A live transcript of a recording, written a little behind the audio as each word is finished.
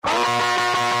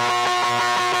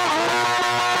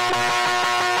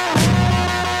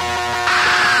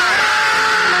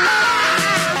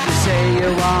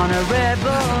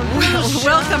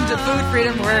Welcome to Food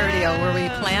Freedom Radio, where we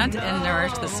plant and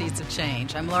nourish the seeds of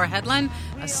change. I'm Laura Headland,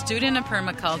 a student of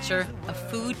permaculture, a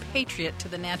food patriot to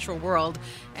the natural world,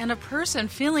 and a person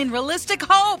feeling realistic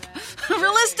hope.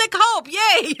 Realistic hope,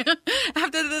 yay!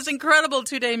 After this incredible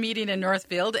 2-day meeting in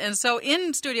Northfield. And so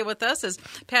in studio with us is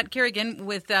Pat Kerrigan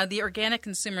with the Organic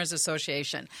Consumers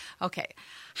Association. Okay.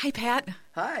 Hi, Pat.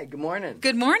 Hi, good morning.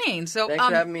 Good morning. So, thanks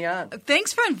for having me on.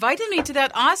 Thanks for inviting me to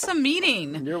that awesome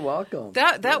meeting. You're welcome.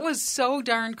 That was so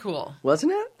darn cool.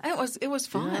 Wasn't it? It was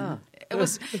fun. Yeah. It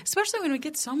was, especially when we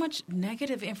get so much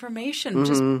negative information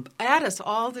just at us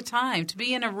all the time. To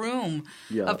be in a room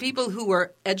of people who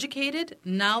were educated,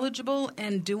 knowledgeable,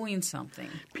 and doing something.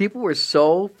 People were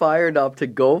so fired up to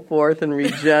go forth and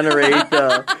regenerate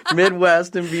the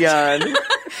Midwest and beyond. We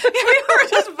were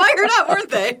just fired up, weren't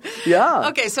they? Yeah.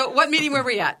 Okay, so what meeting were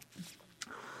we at?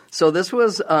 So this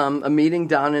was a meeting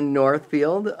down in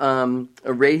Northfield.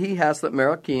 Rahi Haslett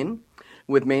Marroquin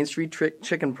with Main Street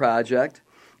Chicken Project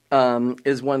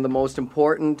is one of the most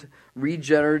important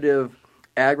regenerative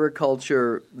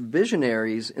agriculture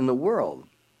visionaries in the world.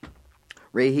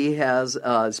 Rahi has,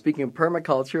 speaking of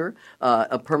permaculture,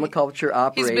 a permaculture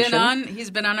operation. He's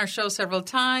been on our show several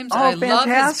times. Oh, I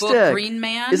fantastic. love his book, Green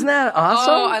Man. Isn't that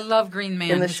awesome? Oh, I love Green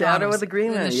Man. In the Shadow of the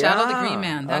Green Man. In the Shadow of the Green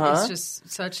Man. That is just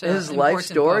such a his life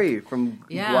story book. from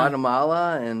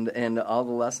Guatemala and all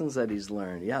the lessons that he's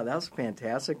learned. Yeah, that was a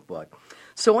fantastic book.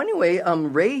 So anyway,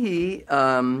 Rahi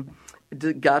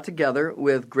got together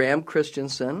with Graham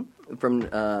Christensen from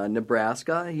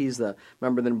Nebraska. He's a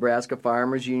member of the Nebraska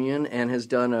Farmers Union and has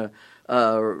done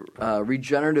a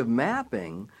regenerative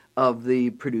mapping of the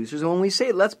producers. And when we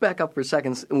say, let's back up for a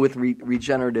second with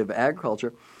regenerative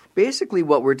agriculture, basically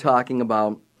what we're talking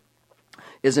about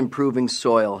is improving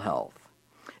soil health.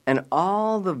 And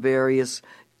all the various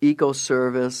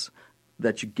eco-service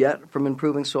that you get from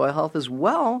improving soil health, as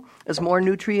well as more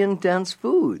nutrient-dense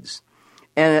foods.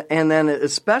 And then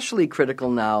especially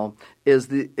critical now is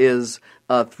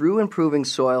through improving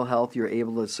soil health, you're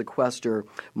able to sequester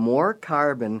more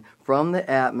carbon from the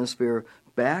atmosphere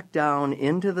back down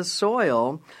into the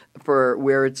soil for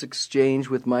where it's exchanged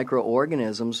with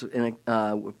microorganisms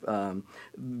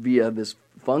via this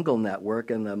fungal network,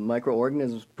 and the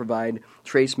microorganisms provide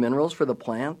trace minerals for the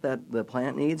plant that the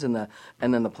plant needs, and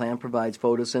then the plant provides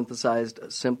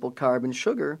photosynthesized simple carbon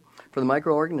sugar for the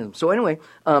microorganisms. So anyway,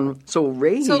 so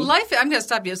Rahi... So life, I'm going to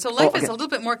stop you. So life is a little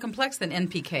bit more complex than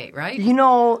NPK, right? You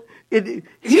know,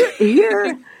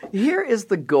 here is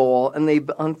the goal, and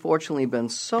they've unfortunately been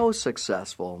so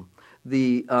successful.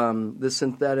 The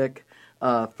synthetic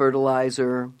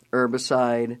fertilizer,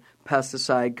 herbicide,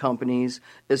 pesticide companies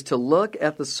is to look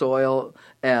at the soil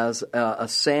as a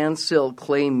sand, silt,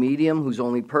 clay medium whose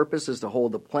only purpose is to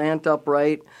hold the plant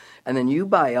upright, and then you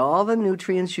buy all the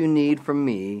nutrients you need from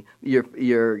me,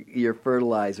 your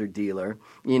fertilizer dealer,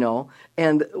 you know.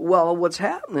 And well, what's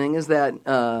happening is that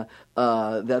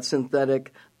that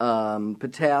synthetic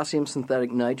potassium,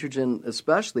 synthetic nitrogen,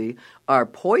 especially, are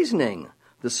poisoning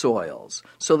the soils.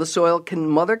 So the soil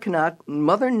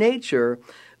Mother Nature,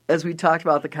 as we talked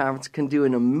about at the conference, can do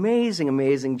an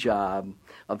amazing job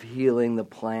of healing the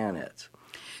planet.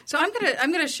 So I'm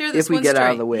gonna share this if we one get story.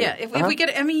 out of the way. Yeah, if we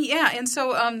get, I mean, yeah. And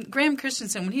so Graham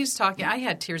Christensen, when he was talking, I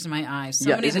had tears in my eyes.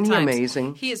 So many isn't of the times. He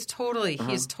amazing? He is totally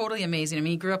amazing. I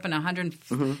mean, he grew up in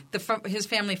his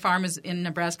family farm in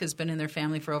Nebraska has been in their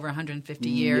family for over 150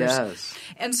 years. Yes.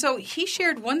 And so he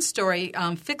shared one story,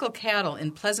 Fickle Cattle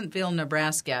in Pleasantville,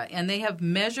 Nebraska, and they have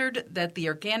measured that the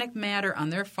organic matter on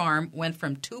their farm went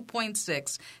from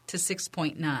 2.6 to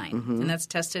 6.9, and that's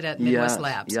tested at Midwest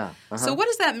Labs. Yeah. So what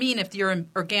does that mean if your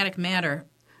organic matter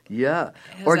has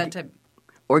that type?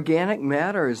 Organic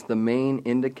matter is the main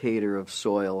indicator of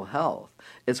soil health.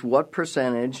 It's what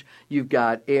percentage. You've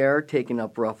got air taking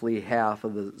up roughly half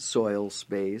of the soil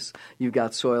space. You've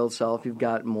got soil itself. You've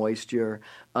got moisture,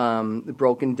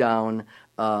 broken down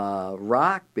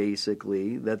rock,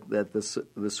 basically, that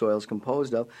the soil is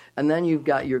composed of. And then you've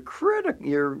got your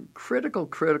critical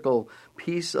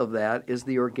piece of that is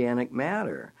the organic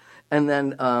matter. And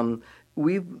then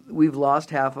We've lost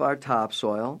half of our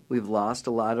topsoil. We've lost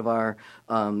a lot of our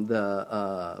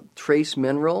trace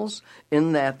minerals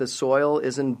in that the soil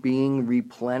isn't being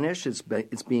replenished. It's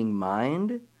being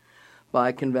mined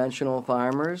by conventional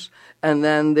farmers, and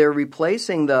then they're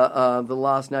replacing the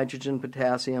lost nitrogen,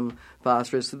 potassium,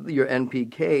 phosphorus, your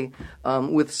NPK,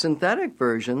 with synthetic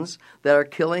versions that are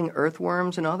killing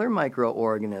earthworms and other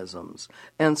microorganisms.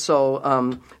 And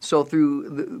so,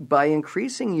 by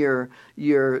increasing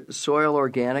your soil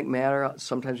organic matter,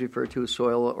 sometimes referred to as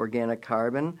soil organic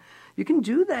carbon, You can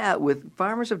do that with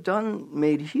farmers have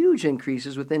made huge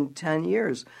increases within 10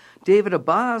 years. David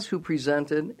Abbas, who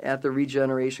presented at the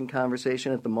Regeneration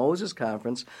Conversation at the Moses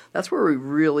Conference, that's where we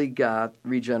really got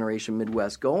Regeneration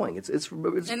Midwest going. It's and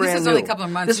brand this is new. only a couple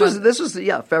of months. This was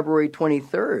February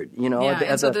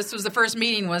 23rd. This was the first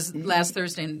meeting was last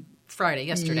Thursday and Friday,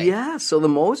 yesterday. Yeah, so the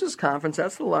Moses Conference,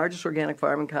 that's the largest organic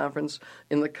farming conference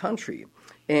in the country.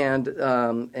 And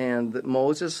the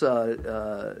Moses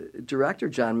director,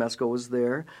 John Mesko, was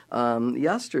there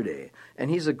yesterday.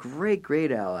 And he's a great,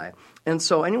 great ally. And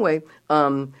so anyway,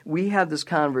 we had this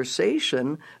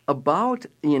conversation about,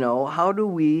 how do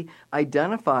we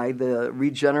identify the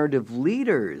regenerative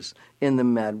leaders in the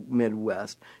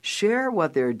Midwest, share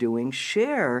what they're doing,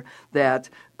 share that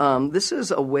this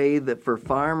is a way that for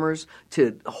farmers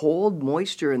to hold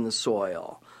moisture in the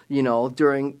soil.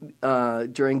 During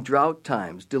drought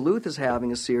times. Duluth is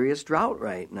having a serious drought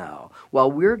right now,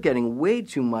 while we're getting way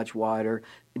too much water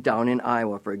down in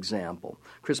Iowa, for example.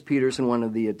 Chris Peterson, one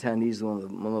of the attendees, one of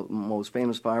the most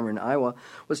famous farmer in Iowa,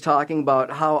 was talking about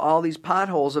how all these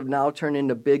potholes have now turned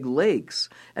into big lakes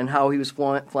and how he was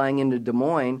flying into Des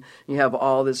Moines. You have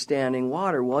all this standing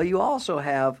water. Well, you also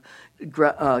have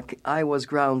Iowa's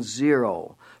ground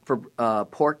zero for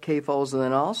pork CAFOs and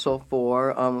then also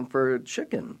for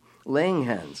chicken laying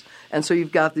hens. And so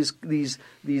you've got these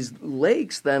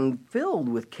lakes then filled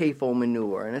with CAFO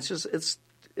manure, and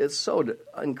it's so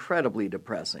incredibly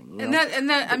depressing. And that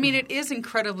it is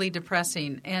incredibly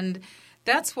depressing, and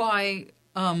that's why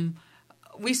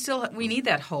we need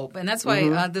that hope, and that's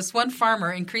why this one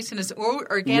farmer increasing his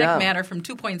organic matter from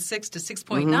 2.6 to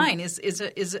 6.9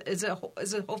 is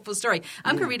a hopeful story.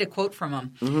 I'm going to read a quote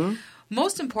from him.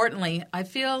 Most importantly, I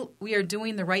feel we are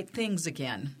doing the right things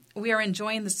again. We are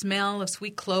enjoying the smell of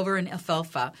sweet clover and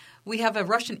alfalfa. We have a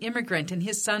Russian immigrant and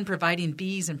his son providing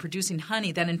bees and producing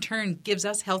honey that in turn gives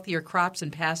us healthier crops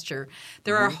and pasture.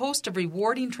 There are a host of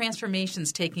rewarding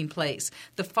transformations taking place.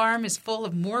 The farm is full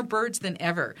of more birds than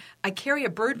ever. I carry a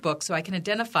bird book so I can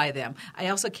identify them. I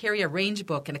also carry a range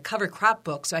book and a cover crop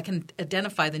book so I can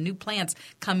identify the new plants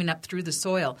coming up through the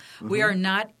soil. We are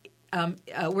not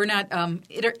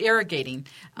irrigating,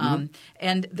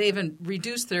 and they've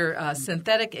reduced their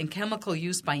synthetic and chemical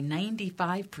use by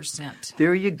 95%.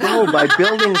 There you go, by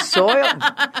building soil.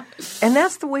 And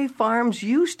that's the way farms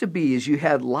used to be, is you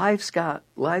had livestock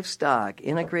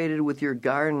integrated with your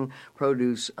garden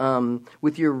produce,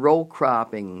 with your row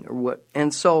cropping.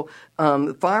 And so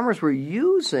farmers were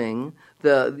using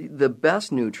the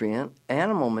best nutrient,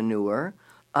 animal manure,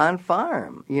 on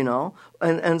farm,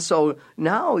 and so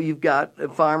now you've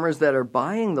got farmers that are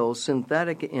buying those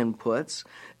synthetic inputs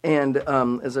and,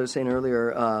 as I was saying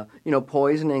earlier,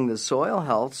 poisoning the soil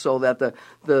health so that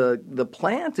the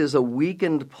plant is a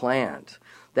weakened plant.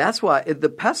 That's why the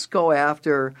pests go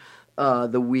after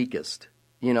the weakest,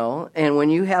 and when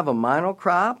you have a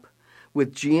monocrop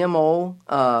with GMO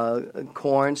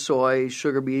corn, soy,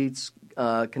 sugar beets,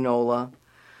 canola,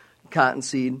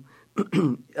 cottonseed,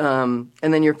 and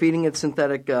then you're feeding it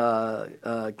synthetic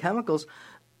chemicals,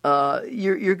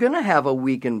 you're going to have a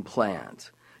weakened plant,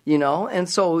 And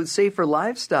so, say for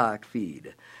livestock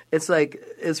feed, it's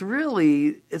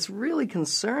really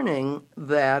concerning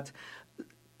that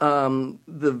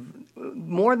the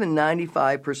more than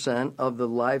 95% of the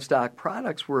livestock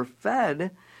products were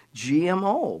fed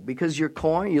GMO, because you're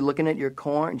looking at your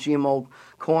corn, GMO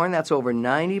corn, that's over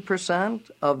 90%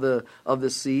 of the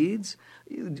seeds.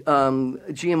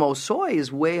 GMO soy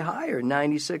is way higher,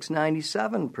 96,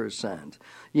 97%.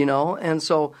 And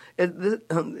so the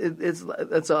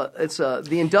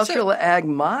industrial ag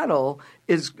model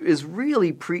is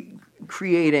really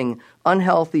creating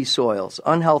unhealthy soils,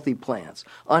 unhealthy plants,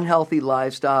 unhealthy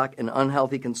livestock, and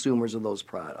unhealthy consumers of those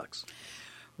products.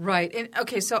 Right. And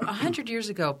okay, so 100 years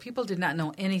ago, people did not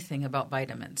know anything about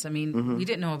vitamins. We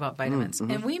didn't know about vitamins.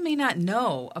 And we may not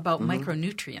know about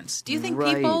micronutrients. Do you think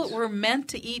people were meant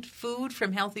to eat food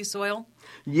from healthy soil?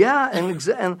 Yeah, and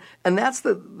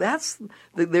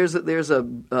there's a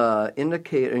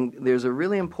indicator, and there's a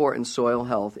really important soil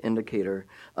health indicator,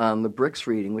 the Brix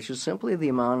reading, which is simply the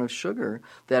amount of sugar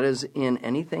that is in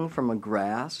anything from a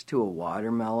grass to a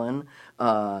watermelon,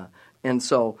 and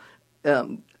so.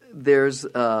 There's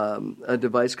a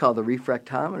device called the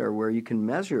refractometer where you can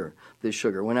measure the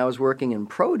sugar. When I was working in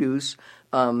produce,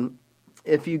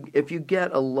 if you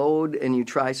get a load and you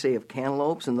try, say, of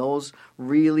cantaloupes and those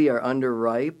really are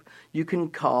underripe, you can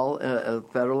call a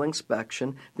federal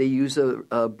inspection. They use a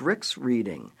Brix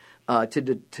reading to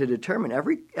determine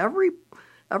every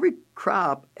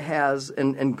crop has,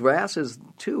 and grasses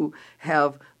too,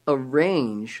 have a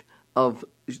range of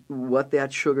what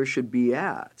that sugar should be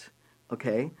at.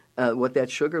 Okay, what that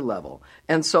sugar level.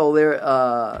 And so there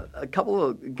are a couple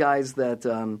of guys that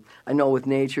I know with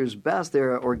Nature's Best,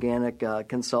 they're organic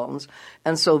consultants.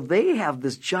 And so they have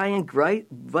this giant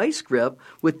vice grip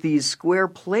with these square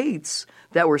plates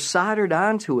that were soldered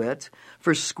onto it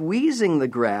for squeezing the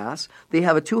grass. They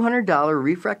have a $200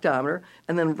 refractometer,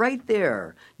 and then right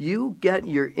there you get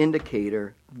your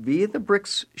indicator via the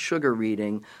Brix sugar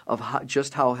reading of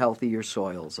just how healthy your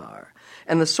soils are.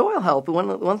 And the soil health, one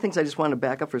of the things I just want to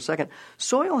back up for a second,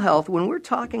 soil health, when we're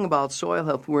talking about soil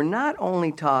health, we're not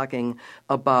only talking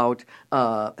about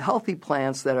healthy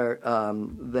plants that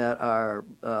are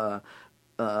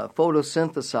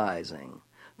photosynthesizing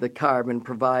the carbon,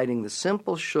 providing the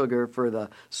simple sugar for the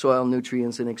soil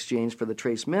nutrients in exchange for the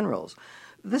trace minerals.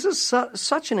 This is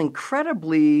such an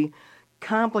incredibly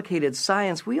complicated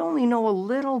science. We only know a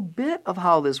little bit of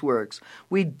how this works.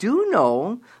 We do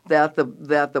know that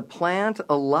the plant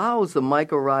allows the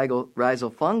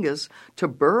mycorrhizal fungus to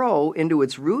burrow into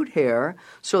its root hair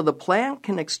so the plant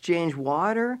can exchange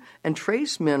water and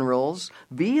trace minerals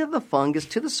via the fungus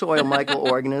to the soil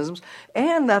microorganisms,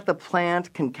 and that the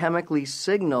plant can chemically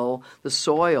signal the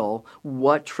soil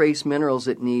what trace minerals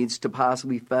it needs to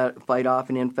possibly fight off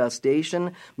an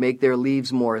infestation, make their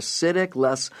leaves more acidic,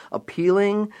 less appealing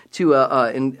to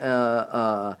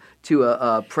a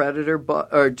predator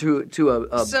or to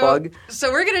a bug.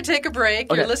 So we're going to take a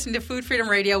break. Okay. You're listening to Food Freedom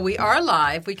Radio. We are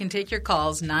live. We can take your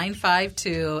calls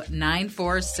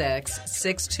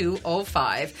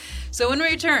 952-946-6205. So when we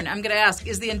return, I'm going to ask,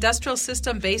 is the industrial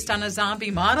system based on a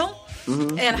zombie model?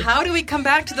 Mm-hmm. And how do we come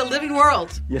back to the living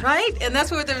world? Yeah. Right? And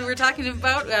that's what we're talking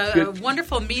about. A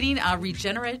wonderful meeting on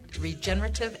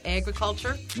regenerative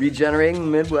agriculture. Regenerating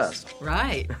Midwest.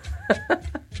 Right.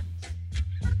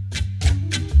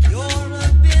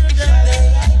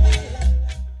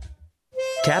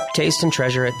 Tap, taste, and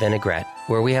treasure at Vinaigrette,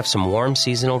 where we have some warm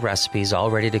seasonal recipes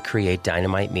all ready to create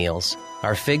dynamite meals.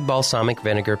 Our fig balsamic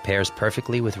vinegar pairs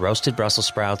perfectly with roasted Brussels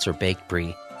sprouts or baked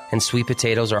brie. And sweet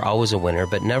potatoes are always a winner,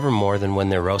 but never more than when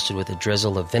they're roasted with a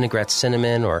drizzle of vinaigrette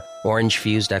cinnamon or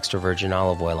orange-fused extra virgin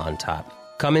olive oil on top.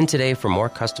 Come in today for more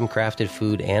custom-crafted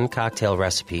food and cocktail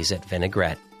recipes at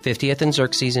Vinaigrette, 50th and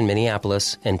Xerxes in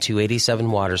Minneapolis and 287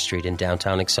 Water Street in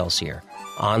downtown Excelsior.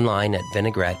 Online at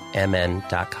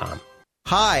vinaigrettemn.com.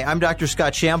 Hi, I'm Dr.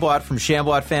 Scott Shamblot from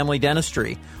Shamblot Family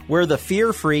Dentistry. We're the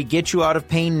fear-free,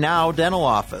 get-you-out-of-pain-now dental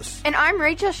office. And I'm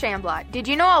Rachel Shamblot. Did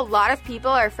you know a lot of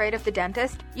people are afraid of the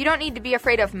dentist? You don't need to be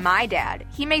afraid of my dad.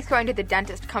 He makes going to the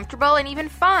dentist comfortable and even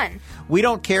fun. We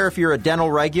don't care if you're a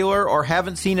dental regular or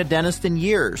haven't seen a dentist in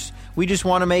years. We just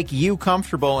want to make you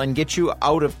comfortable and get you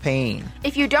out of pain.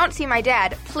 If you don't see my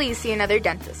dad, please see another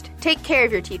dentist. Take care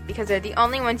of your teeth because they're the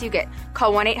only ones you get.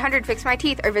 Call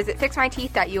 1-800-FIX-MY-TEETH or visit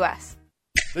fixmyteeth.us.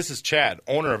 This is Chad,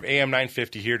 owner of AM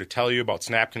 950, here to tell you about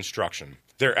Snap Construction.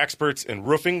 They're experts in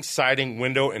roofing, siding,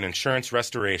 window, and insurance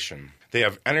restoration. They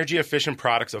have energy-efficient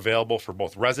products available for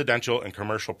both residential and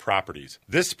commercial properties.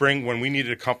 This spring, when we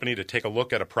needed a company to take a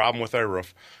look at a problem with our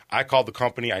roof, I called the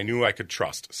company I knew I could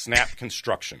trust, Snap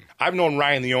Construction. I've known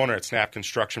Ryan, the owner at Snap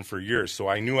Construction, for years, so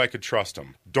I knew I could trust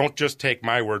him. Don't just take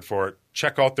my word for it.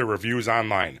 Check out their reviews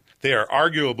online. They are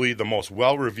arguably the most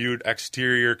well-reviewed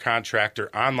exterior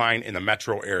contractor online in the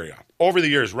metro area. Over the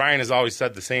years, Ryan has always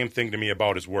said the same thing to me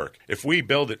about his work. If we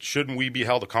build it, shouldn't we be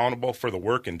held accountable for the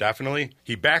work indefinitely?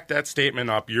 He backed that statement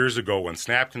up years ago when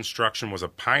Snap Construction was a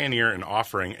pioneer in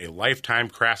offering a lifetime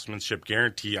craftsmanship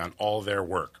guarantee on all their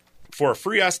work. For a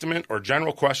free estimate or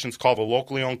general questions, call the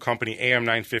locally owned company AM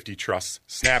 950 Trust,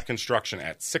 Snap Construction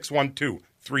at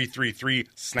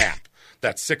 612-333-SNAP.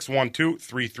 That's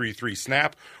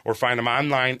 612-333-SNAP, or find them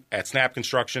online at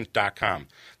snapconstruction.com.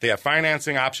 They have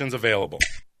financing options available.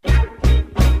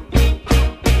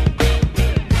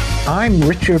 I'm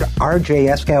Richard R.J.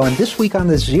 Eskow, and this week on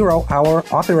the Zero Hour,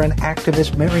 author and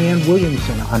activist Marianne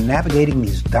Williamson on navigating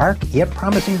these dark yet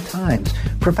promising times,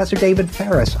 Professor David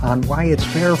Ferris on why it's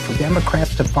fair for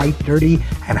Democrats to fight dirty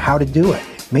and how to do it,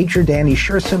 Major Danny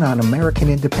Sherson on American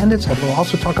independence, and we'll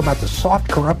also talk about the soft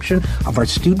corruption of our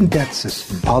student debt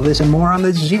system. All this and more on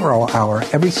the Zero Hour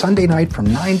every Sunday night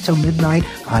from 9 till midnight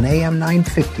on AM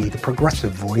 950, the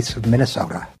progressive voice of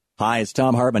Minnesota. Hi, it's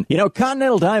Tom Hartman. You know,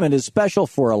 Continental Diamond is special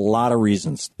for a lot of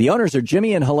reasons. The owners are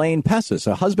Jimmy and Helene Pessis,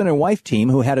 a husband and wife team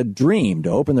who had a dream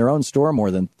to open their own store more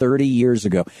than 30 years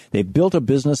ago. They've built a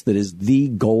business that is the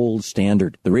gold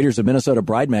standard. The readers of Minnesota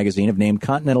Bride magazine have named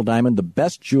Continental Diamond the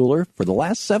best jeweler for the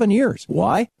last 7 years.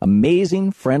 Why?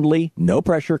 Amazing, friendly,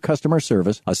 no-pressure customer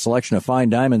service, a selection of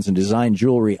fine diamonds and design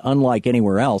jewelry unlike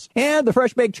anywhere else, and the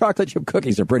fresh-baked chocolate chip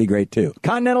cookies are pretty great, too.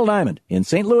 Continental Diamond in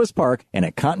St. Louis Park and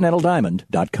at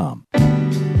ContinentalDiamond.com.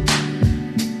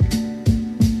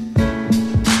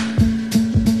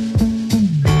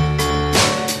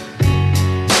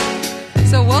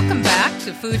 So welcome back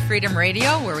to Food Freedom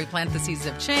Radio, where we plant the seeds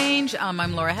of change.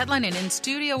 I'm Laura Headline, and in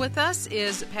studio with us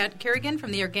is Pat Kerrigan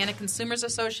from the Organic Consumers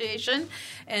Association.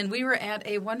 And we were at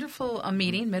a wonderful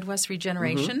meeting, Midwest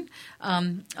Regeneration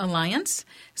Alliance.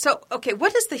 So, okay,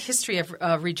 what is the history of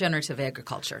regenerative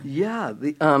agriculture? Yeah,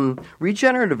 the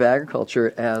regenerative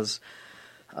agriculture, as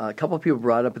a couple of people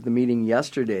brought up at the meeting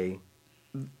yesterday,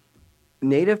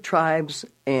 Native tribes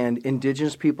and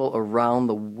indigenous people around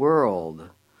the world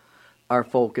are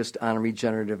focused on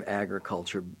regenerative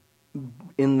agriculture,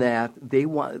 in that they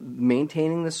want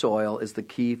maintaining the soil is the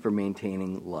key for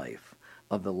maintaining life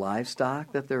of the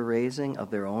livestock that they're raising, of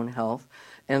their own health.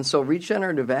 And so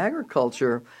regenerative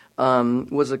agriculture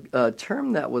was a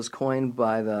term that was coined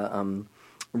by the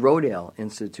Rodale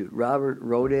Institute. Robert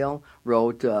Rodale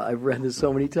wrote, I've read this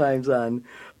so many times on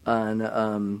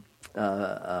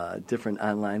different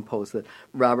online posts, that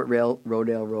Robert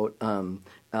Rodale wrote,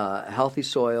 healthy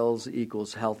soils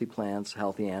equals healthy plants,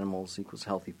 healthy animals equals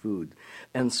healthy food.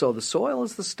 And so the soil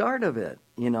is the start of it,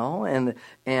 and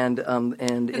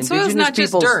soil's not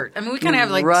just dirt. I mean, we kind of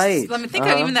have right. Let me think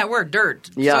of even that word, dirt.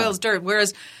 Yeah. Soil's dirt,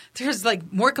 whereas there's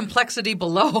more complexity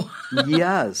below.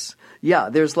 Yes. Yeah,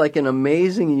 there's an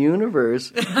amazing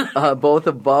universe, both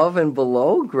above and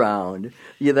below ground,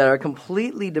 that are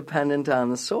completely dependent on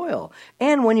the soil.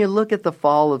 And when you look at the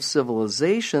fall of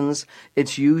civilizations,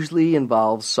 it usually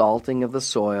involves salting of the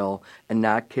soil and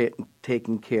not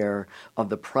taking care of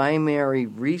the primary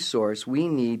resource we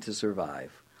need to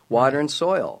survive. Water and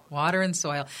soil. Water and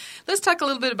soil. Let's talk a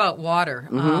little bit about water,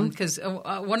 because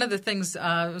one of the things, it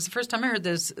was the first time I heard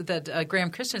this, that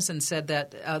Graham Christensen said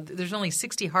that there's only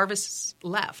 60 harvests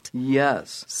left.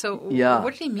 Yes. So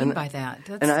what did he mean by that?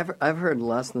 And I've heard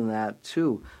less than that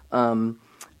too.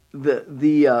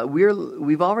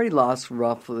 We've already lost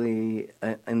roughly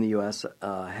in the U.S.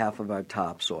 Half of our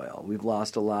topsoil. We've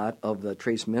lost a lot of the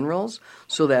trace minerals,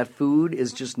 so that food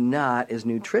is just not as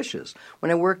nutritious.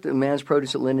 When I worked at managed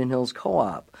produce at Linden Hills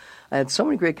Co-op, I had so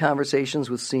many great conversations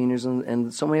with seniors,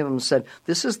 and so many of them said,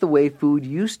 this is the way food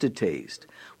used to taste.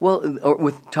 Well, or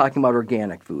with talking about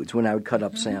organic foods, when I would cut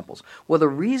up samples. Well, the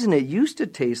reason it used to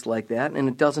taste like that, and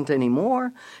it doesn't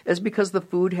anymore, is because the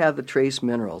food had the trace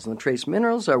minerals. And the trace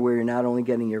minerals are where you're not only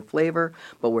getting your flavor,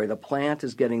 but where the plant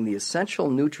is getting the essential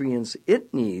nutrients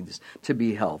it needs to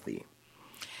be healthy.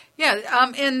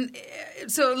 Yeah, and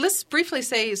so let's briefly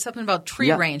say something about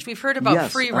tree range. We've heard about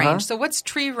free range. So what's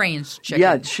tree range chicken?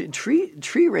 Yeah,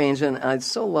 tree range, and I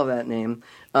so love that name.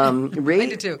 I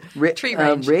do too. Tree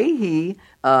range. Ray He,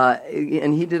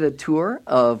 and he did a tour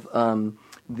of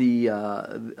the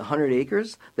 100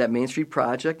 acres that Main Street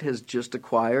Project has just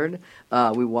acquired.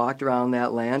 We walked around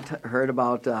that land, heard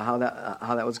about how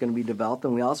that was going to be developed,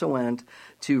 and we also went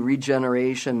to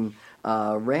Regeneration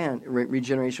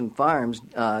Farms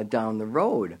down the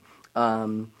road,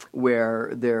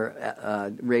 where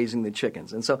they're raising the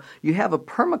chickens. And so you have a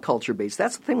permaculture base.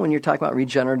 That's the thing when you're talking about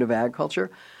regenerative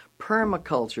agriculture.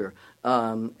 Permaculture,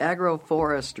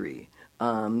 agroforestry,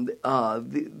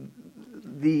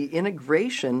 the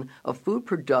integration of food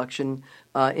production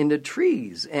into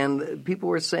trees. And people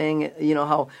were saying,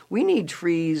 how we need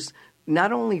trees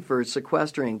not only for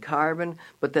sequestering carbon,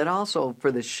 but that also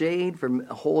for the shade, for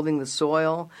holding the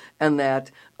soil, and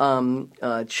that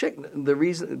the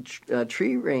reason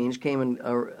tree range came in,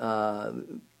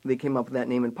 they came up with that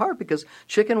name in part because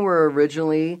chicken were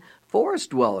originally forest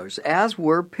dwellers, as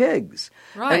were pigs.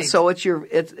 Right. And so it's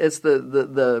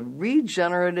the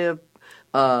regenerative,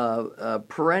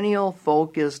 perennial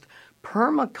focused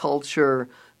permaculture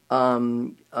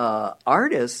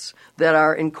artists that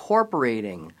are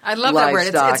incorporating. I love that word.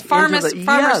 It's farmers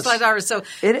led artists. So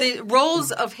the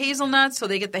rolls of hazelnuts, so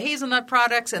they get the hazelnut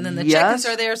products, and then the chickens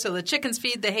are there, so the chickens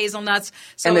feed the hazelnuts.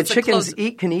 So and the chickens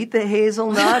can eat the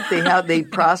hazelnut. They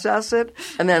process it,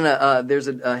 and then there's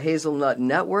a hazelnut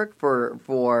network for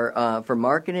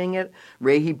marketing it.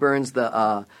 Ray burns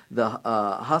the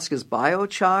husk as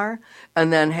biochar,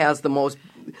 and then has the most.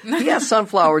 He has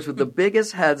sunflowers with the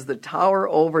biggest heads that tower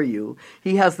over you.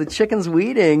 He has the chickens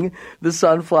weeding the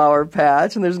sunflower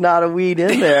patch, and there's not a weed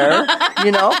in there,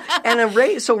 And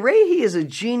Ray he is a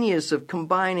genius of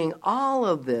combining all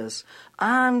of this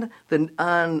on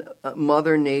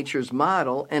Mother Nature's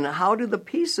model, and how do the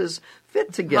pieces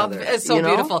fit together? It's so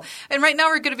beautiful. And right now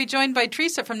we're going to be joined by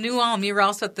Teresa from New Ulm. You were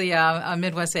also at the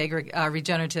Midwest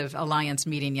Regenerative Alliance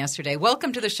meeting yesterday.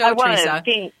 Welcome to the show, Teresa.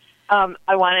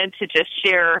 I wanted to just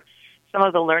share some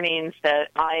of the learnings that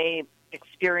I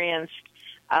experienced.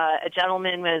 A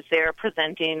gentleman was there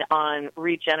presenting on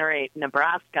Regenerate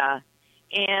Nebraska,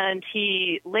 and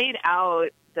he laid out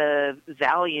the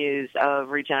values of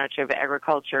regenerative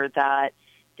agriculture, that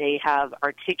they have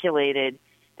articulated,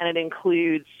 and it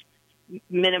includes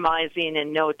minimizing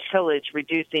and no tillage,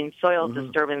 reducing soil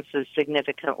disturbances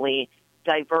significantly,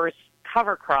 diverse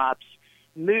cover crops,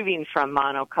 moving from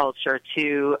monoculture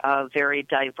to a very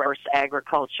diverse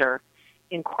agriculture,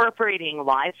 incorporating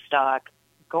livestock,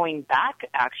 going back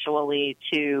actually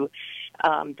to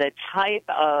the type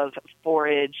of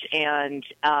forage and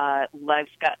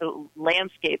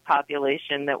landscape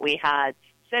population that we had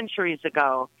centuries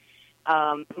ago,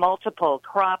 multiple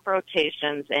crop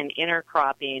rotations and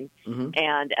intercropping,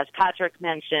 and as Patrick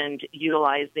mentioned,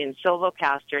 utilizing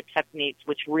silvopasture techniques,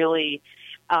 which really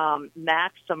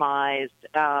maximize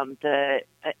the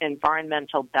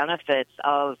environmental benefits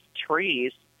of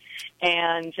trees.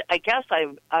 And I guess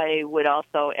I would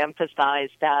also emphasize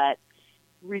that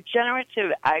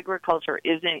regenerative agriculture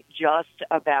isn't just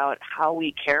about how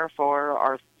we care for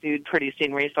our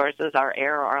food-producing resources, our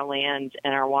air, our land,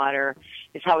 and our water.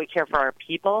 It's how we care for our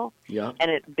people, and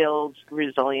it builds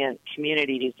resilient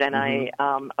communities. And I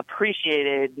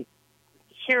appreciated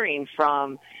hearing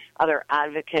from other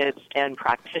advocates and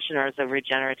practitioners of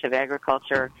regenerative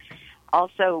agriculture.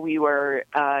 Also, we were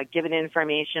given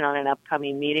information on an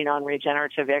upcoming meeting on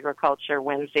regenerative agriculture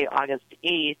Wednesday, August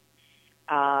 8th,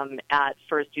 at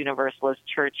First Universalist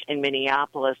Church in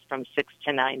Minneapolis from 6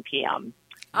 to 9 p.m.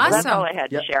 Awesome. So that's all I had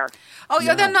to share. Oh,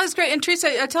 yeah, that's great. And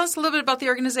Teresa, tell us a little bit about the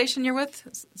organization you're with,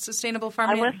 Sustainable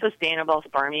Farming. I'm with Sustainable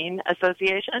Farming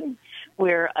Association.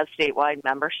 We're a statewide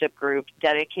membership group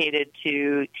dedicated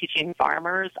to teaching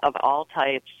farmers of all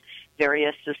types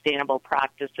various sustainable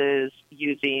practices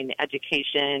using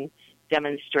education,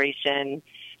 demonstration,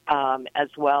 as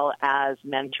well as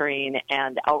mentoring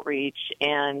and outreach.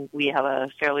 And we have a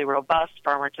fairly robust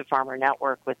farmer-to-farmer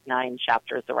network with 9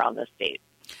 chapters around the state.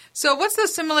 So what's the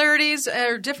similarities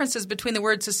or differences between the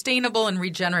word sustainable and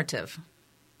regenerative?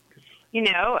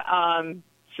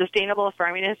 Sustainable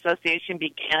Farming Association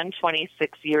began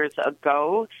 26 years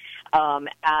ago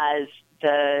as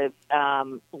the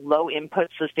low-input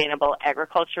sustainable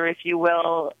agriculture, if you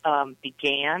will,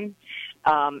 began.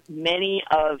 Many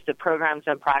of the programs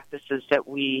and practices that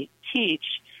we teach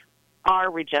are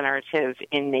regenerative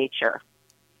in nature.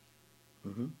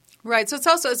 Right. So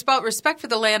it's about respect for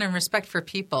the land and respect for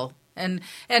people, and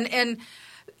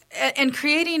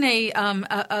creating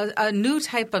a new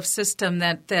type of system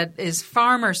that is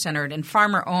farmer centered and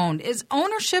farmer owned. Is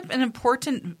ownership an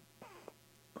important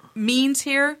means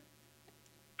here?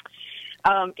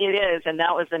 It is, and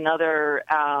that was another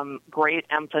great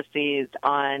emphasis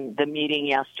on the meeting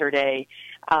yesterday.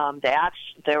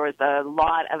 There was a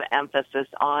lot of emphasis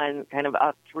on kind of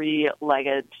a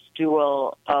 3-legged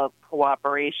stool of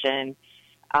cooperation.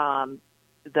 The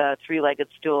 3-legged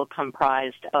stool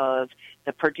comprised of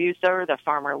the producer, the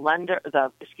farmer lender,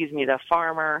 the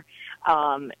farmer,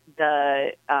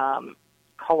 the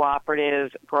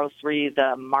cooperative grocery,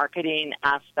 the marketing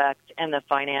aspect, and the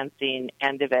financing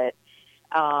end of it.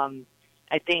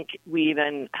 I think we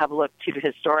even have looked to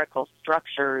historical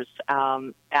structures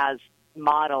as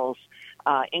models,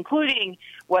 including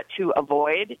what to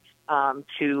avoid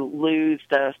to lose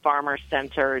the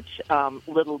farmer-centered,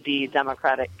 little d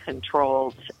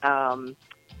democratic-controlled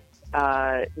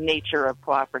nature of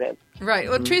cooperative. Right.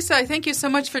 Well, Teresa, I thank you so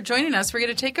much for joining us. We're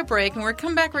going to take a break, and we're going to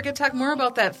come back. We're going to talk more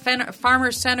about that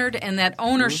farmer-centered and that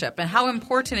ownership and how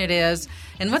important it is,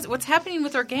 and what's happening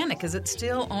with organic. Is it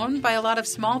still owned by a lot of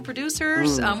small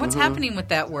producers? What's happening with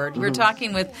that word? We're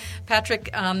talking with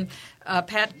Patrick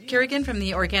Kerrigan from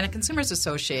the Organic Consumers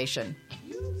Association.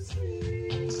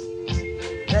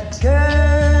 That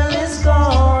girl is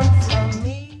gone from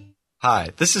me.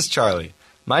 Hi, this is Charlie.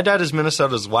 My dad is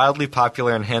Minnesota's wildly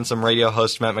popular and handsome radio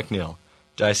host, Matt McNeil.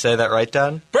 Did I say that right,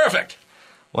 Dad? Perfect!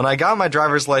 When I got my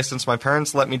driver's license, my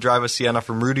parents let me drive a Sienna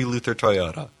from Rudy Luther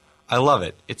Toyota. I love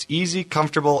it. It's easy,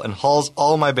 comfortable, and hauls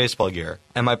all my baseball gear.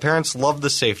 And my parents love the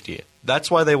safety.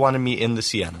 That's why they wanted me in the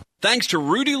Sienna. Thanks to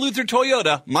Rudy Luther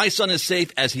Toyota, my son is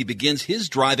safe as he begins his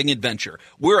driving adventure.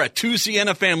 We're a 2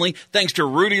 Sienna family thanks to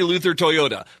Rudy Luther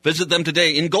Toyota. Visit them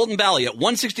today in Golden Valley at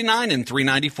 169 and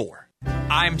 394.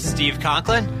 I'm Steve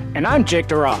Conklin. And I'm Jake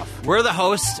DeRoff. We're the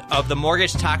hosts of the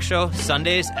Mortgage Talk Show,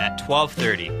 Sundays at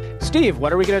 12:30. Steve,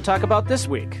 what are we going to talk about this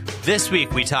week? This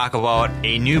week we talk about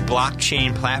a new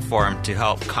blockchain platform to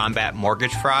help combat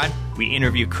mortgage fraud. We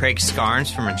interview Craig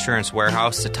Scarns from Insurance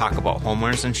Warehouse to talk about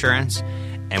homeowners insurance.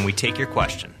 And we take your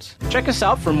questions. Check us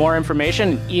out for more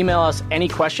information and email us any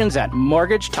questions at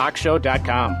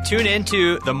mortgagetalkshow.com. Tune in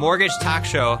to the Mortgage Talk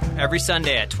Show every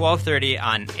Sunday at 12:30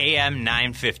 on AM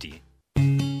 950.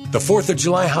 The 4th of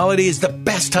July holiday is the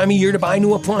best time of year to buy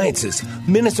new appliances.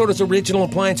 Minnesota's original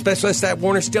appliance specialists at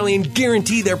Warner Stellian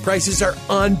guarantee their prices are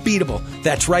unbeatable.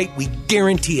 That's right, we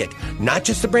guarantee it. Not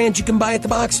just the brands you can buy at the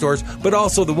box stores, but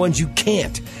also the ones you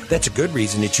can't. That's a good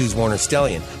reason to choose Warner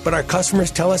Stellian. But our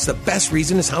customers tell us the best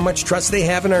reason is how much trust they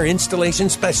have in our installation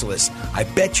specialists. I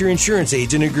bet your insurance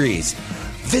agent agrees.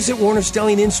 Visit Warner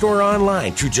Stellian in-store or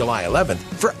online through July 11th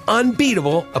for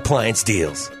unbeatable appliance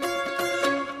deals.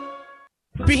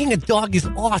 Being a dog is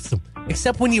awesome,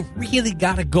 except when you really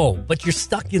gotta go, but you're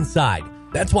stuck inside.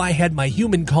 That's why I had my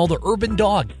human called the Urban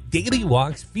Dog. Daily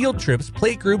walks, field trips,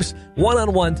 play groups,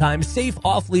 one-on-one time, safe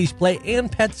off-leash play,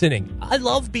 and pet sitting. I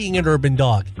love being an Urban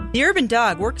Dog. The Urban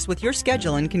Dog works with your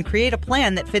schedule and can create a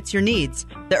plan that fits your needs.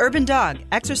 The Urban Dog.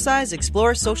 Exercise,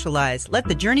 explore, socialize. Let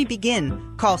the journey begin.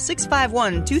 Call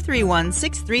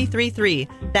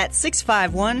 651-231-6333. That's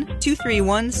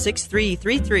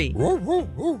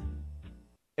 651-231-6333.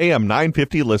 AM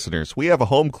 950 listeners, we have a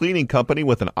home cleaning company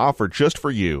with an offer just for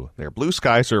you. They're Blue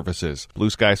Sky Services. Blue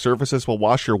Sky Services will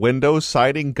wash your windows,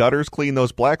 siding, gutters, clean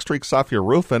those black streaks off your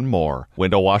roof, and more.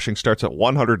 Window washing starts at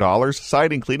 $100.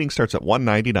 Siding cleaning starts at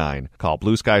 $199. Call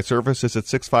Blue Sky Services at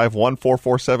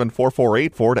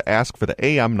 651-447-4484 to ask for the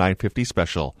AM 950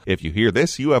 special. If you hear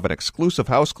this, you have an exclusive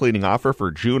house cleaning offer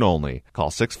for June only. Call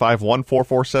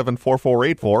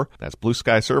 651-447-4484. That's Blue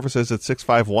Sky Services at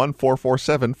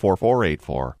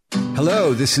 651-447-4484.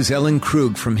 Hello, this is Ellen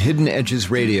Krug from Hidden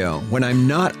Edges Radio. When I'm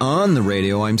not on the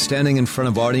radio, I'm standing in front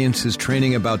of audiences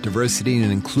training about diversity and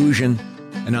inclusion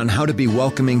and on how to be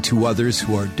welcoming to others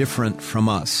who are different from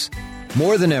us.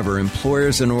 More than ever,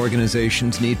 employers and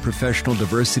organizations need professional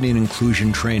diversity and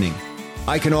inclusion training.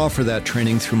 I can offer that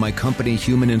training through my company,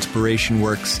 Human Inspiration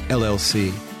Works,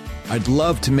 LLC. I'd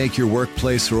love to make your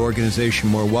workplace or organization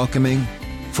more welcoming.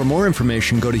 For more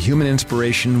information, go to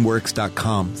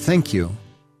humaninspirationworks.com. Thank you.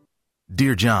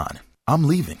 Dear John, I'm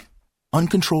leaving.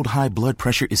 Uncontrolled high blood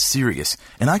pressure is serious,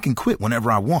 and I can quit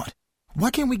whenever I want.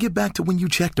 Why can't we get back to when you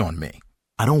checked on me?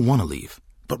 I don't want to leave,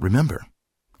 but remember,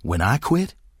 when I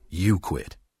quit, you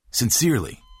quit.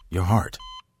 Sincerely, your heart.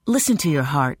 Listen to your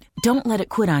heart. Don't let it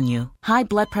quit on you. High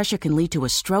blood pressure can lead to a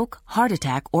stroke, heart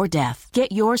attack, or death.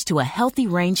 Get yours to a healthy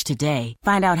range today.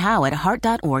 Find out how at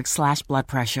heart.org/blood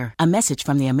pressure. A message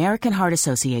from the American Heart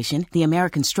Association, the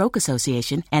American Stroke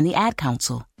Association, and the Ad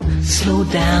Council. Slow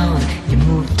down, you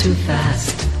move too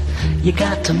fast. You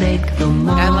got to make the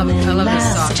morning I love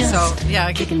last. this song. Just So,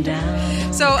 yeah. kicking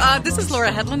down. So, this is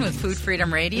Laura Hedlund with Food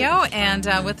Freedom Radio, and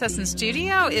with us in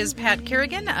studio is Pat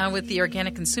Kerrigan with the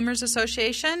Organic Consumers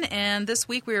Association, and this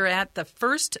week we were at the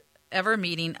first ever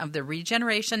meeting of the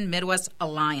Regeneration Midwest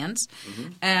Alliance,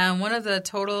 and one of the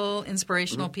total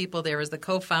inspirational people there is the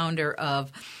co-founder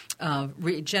of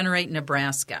Regenerate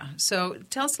Nebraska. So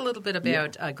tell us a little bit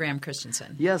about Graham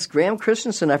Christensen. Yes, Graham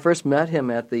Christensen, I first met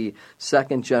him at the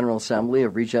second General Assembly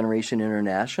of Regeneration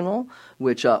International,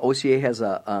 which OCA has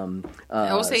a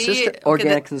sister,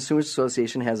 Organic Consumers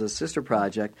Association has a sister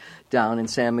project down in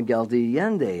San Miguel de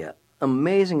Allende,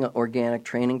 amazing organic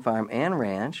training farm and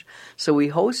ranch. So we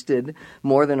hosted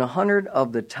more than 100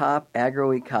 of the top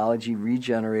agroecology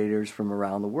regenerators from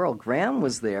around the world. Graham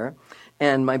was there.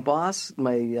 And my boss,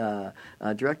 my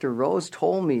director Rose,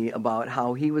 told me about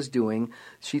how he was doing,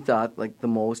 she thought, like the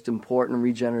most important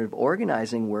regenerative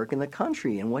organizing work in the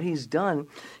country. And what he's done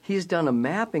a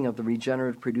mapping of the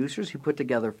regenerative producers. He put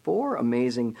together 4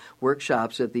 amazing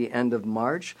workshops at the end of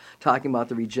March talking about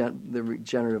the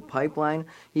regenerative pipeline.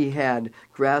 He had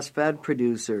grass-fed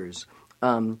producers.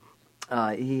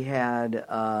 He had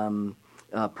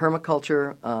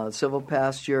permaculture,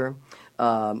 silvopasture.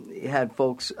 Had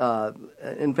folks,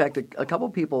 in fact, a couple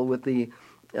people with the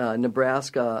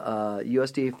Nebraska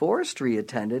USDA Forestry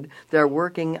attended. They're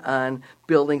working on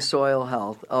building soil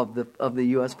health of the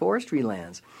U.S. forestry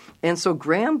lands. And so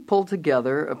Graham pulled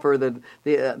together for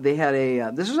they had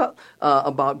this is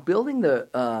about building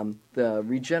the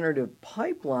regenerative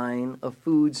pipeline of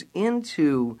foods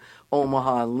into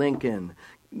Omaha, Lincoln,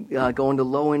 going to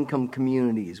low-income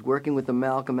communities, working with the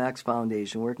Malcolm X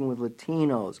Foundation, working with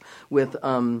Latinos, with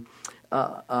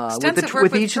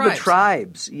each of the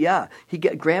tribes. Yeah,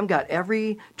 Graham got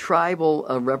every tribal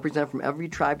representative from every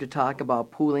tribe to talk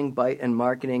about pooling, and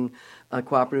marketing,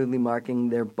 cooperatively marketing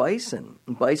their bison.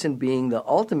 Bison being the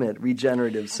ultimate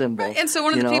regenerative symbol. Right. And so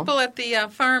one of the people at the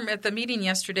farm at the meeting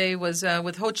yesterday was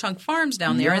with Ho Chunk Farms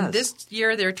down there, and this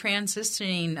year they're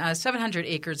transitioning 700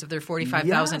 acres of their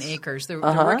 45,000 acres. They're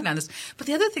working on this. But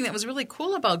the other thing that was really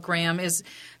cool about Graham is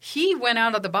he went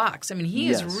out of the box. I mean, he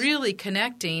is really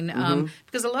connecting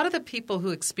because a lot of the people who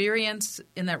experience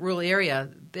in that rural area,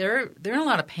 they're in a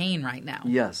lot of pain right now.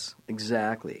 Yes,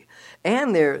 exactly.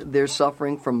 And they're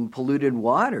suffering from polluted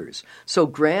waters. So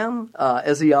Graham,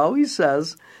 as he always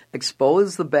says,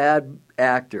 expose the bad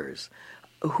actors.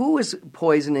 Who is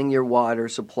poisoning your water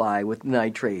supply with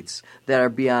nitrates that are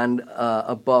beyond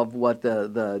above what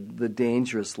the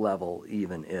dangerous level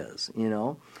even is,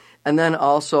 And then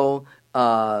also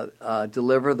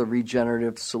deliver the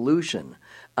regenerative solution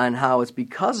on how it's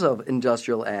because of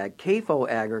industrial CAFO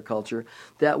agriculture,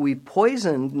 that we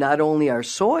poisoned not only our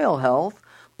soil health,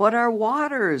 but our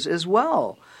waters as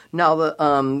well. Now,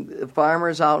 the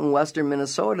farmers out in western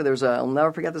Minnesota, I'll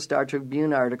never forget the Star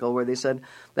Tribune article where they said,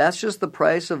 that's just the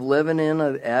price of living in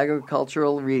an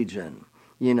agricultural region,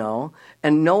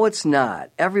 And no, it's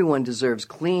not. Everyone deserves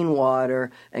clean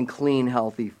water and clean,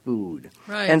 healthy food.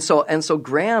 Right. And so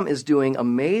Graham is doing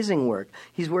amazing work.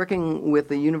 He's working with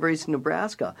the University of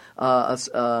Nebraska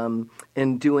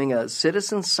in doing a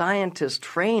citizen scientist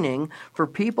training for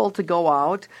people to go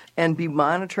out and be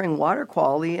monitoring water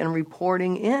quality and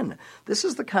reporting in. This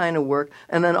is the kind of work.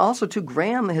 And then also, too,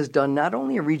 Graham has done not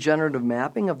only a regenerative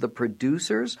mapping of the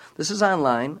producers. This is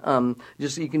online.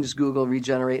 You can just Google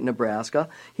Regenerate Nebraska.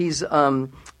 He's the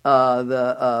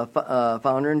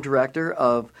founder and director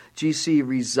of GC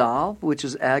Resolve, which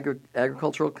is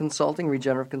agricultural consulting,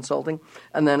 regenerative consulting,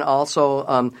 and then also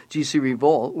GC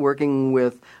Revolt, working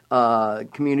with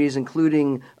communities,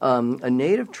 including a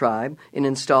native tribe, in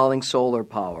installing solar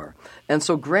power. And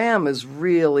so Graham is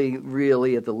really,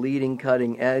 really at the leading,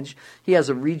 cutting edge. He has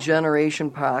a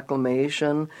regeneration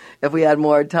proclamation. If we had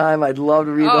more time, I'd love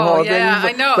to read the whole thing.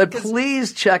 I know. But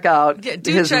please check out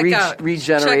his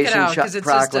regeneration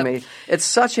proclamation. It's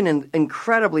such an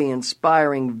incredibly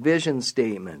inspiring vision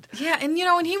statement. Yeah, and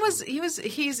and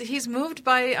he's moved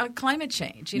by climate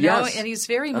change, Yes. and he's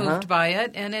very moved by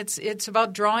it, and it's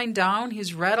about drawing down.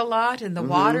 He's read a lot in the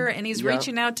water, and he's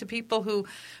reaching out to people who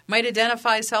might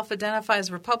self-identify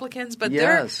as Republicans, but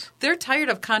they're tired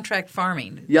of contract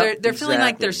farming. Yep, they're feeling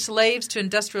like they're slaves to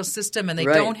industrial system, and they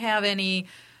don't have any.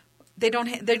 They're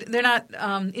not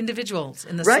individuals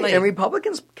in the slave. Right, and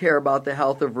Republicans care about the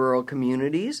health of rural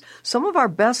communities. Some of our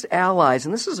best allies,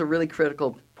 and this is a really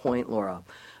critical point, Laura,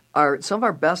 some of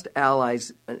our best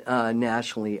allies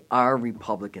nationally are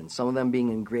Republicans, some of them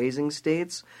being in grazing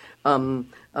states. John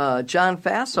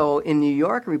Faso in New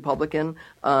York, Republican,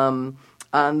 on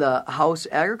the House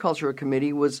Agricultural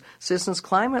Committee, was Citizens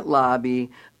Climate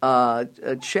Lobby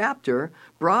chapter,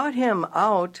 brought him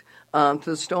out to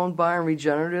the Stone Barn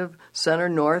Regenerative Center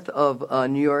north of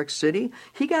New York City.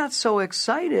 He got so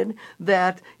excited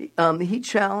that he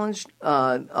challenged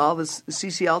all the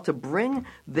CCL to bring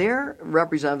their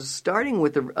representatives, starting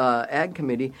with the Ag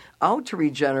Committee, out to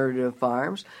regenerative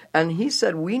farms. And he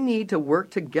said, we need to work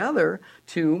together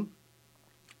to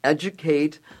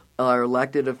educate our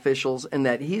elected officials, and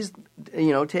that he's,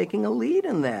 taking a lead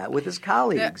in that with his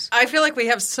colleagues. I feel like we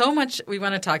have so much we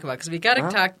want to talk about, because we got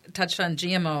to touch on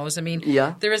GMOs. I mean,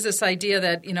 there is this idea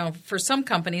that, for some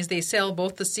companies, they sell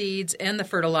both the seeds and the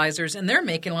fertilizers, and they're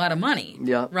making a lot of money,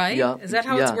 right? Yeah. Is that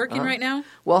how it's working right now?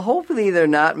 Well, hopefully they're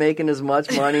not making as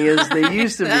much money as they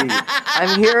used to be.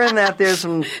 I'm hearing that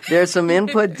there's some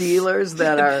input dealers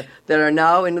that are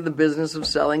now into the business of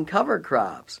selling cover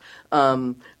crops.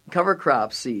 Cover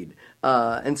crop seed.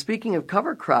 And speaking of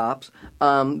cover crops,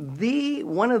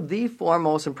 one of the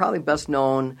foremost and probably best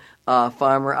known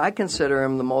farmer, I consider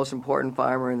him the most important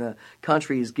farmer in the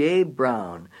country, is Gabe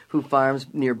Brown, who farms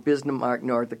near Bismarck,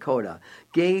 North Dakota.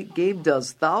 Gabe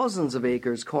does thousands of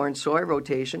acres corn-soy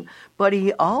rotation, but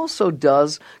he also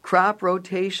does crop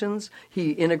rotations.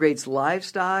 He integrates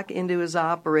livestock into his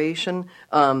operation.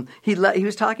 He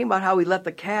was talking about how he let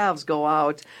the calves go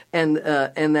out and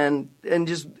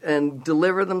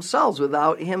deliver themselves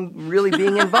without him really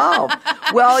being involved.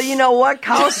 Well, you know what?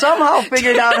 Cows somehow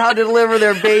figured out how to deliver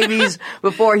their babies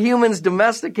before humans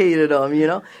domesticated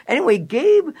them, Anyway,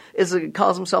 Gabe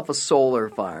calls himself a solar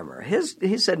farmer.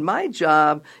 He said, my job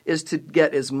is to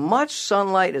get as much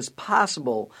sunlight as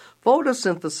possible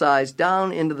photosynthesized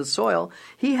down into the soil.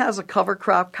 He has a cover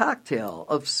crop cocktail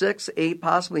of 6, 8,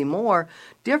 possibly more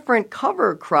different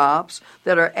cover crops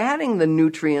that are adding the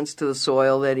nutrients to the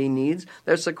soil that he needs.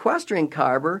 They're sequestering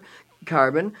carbon,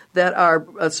 carbon that are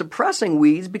suppressing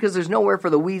weeds because there's nowhere for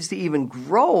the weeds to even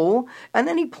grow, and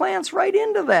then he plants right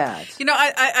into that.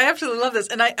 I absolutely love this.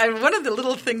 And I one of the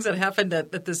little things that happened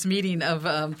at this meeting of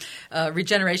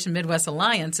Regeneration Midwest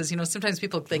Alliance is, sometimes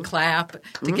people, they clap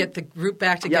to get the group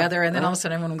back together, and then all of a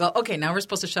sudden everyone will go, okay, now we're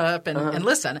supposed to shut up and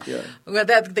listen. Yeah. Well,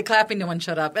 the clapping, no one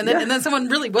shut up. And then someone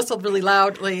really whistled really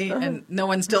loudly, and no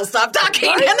one still stopped talking.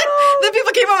 And then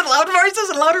people came up with loud voices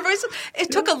and louder voices.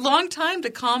 It took a long time to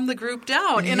calm the group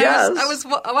down. And I was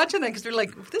watching that because they're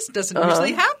like, this doesn't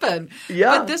usually happen.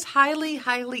 Yeah. But this highly,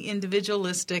 highly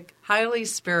individualistic, highly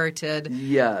spirited,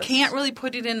 can't really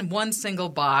put it in one single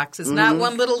box. It's not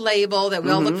one little label that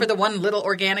we all look for the one little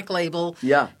organic label.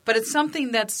 Yeah. But it's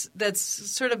something that's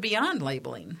sort of beyond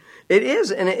labeling. It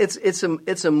is, and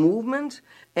it's a movement.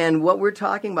 And what we're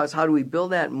talking about is how do we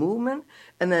build that movement,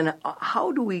 and then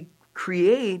how do we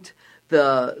create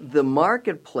the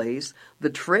marketplace, the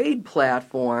trade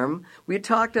platform. We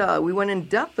went in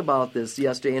depth about this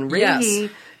yesterday, and Ray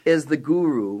is the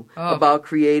guru about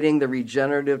creating the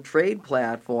regenerative trade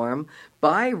platform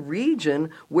by region,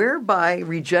 whereby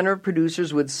regenerative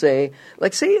producers would say,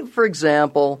 like, say, for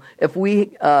example, if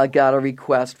we got a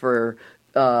request for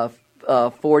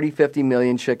 40, 50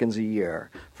 million chickens a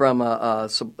year from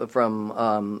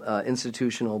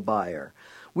institutional buyer,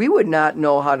 we would not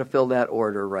know how to fill that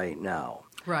order right now.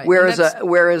 Right.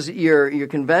 Whereas your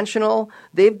conventional,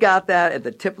 they've got that at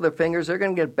the tip of their fingers. They're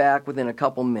going to get back within a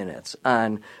couple minutes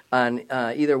on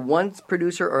either one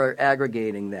producer or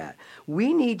aggregating that.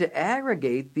 We need to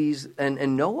aggregate these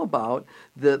and know about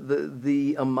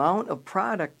the amount of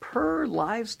product per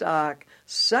livestock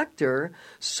sector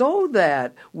so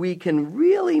that we can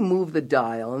really move the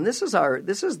dial. And this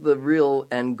is the real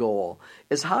end goal,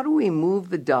 is how do we move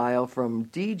the dial from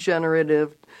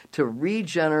degenerative to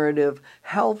regenerative,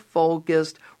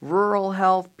 health-focused, rural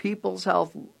health, people's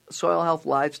health, soil health,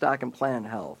 livestock, and plant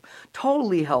health.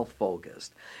 Totally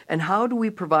health-focused. And how do we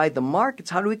provide the markets?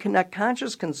 How do we connect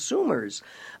conscious consumers?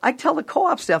 I tell the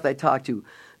co-op staff that I talk to,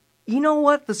 you know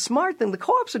what? The smart thing, the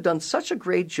co-ops have done such a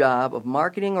great job of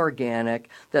marketing organic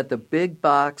that the big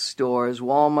box stores,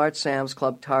 Walmart, Sam's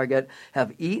Club, Target,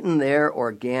 have eaten their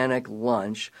organic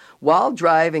lunch while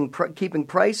keeping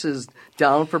prices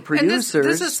down for producers. And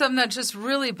this is something that just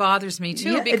really bothers me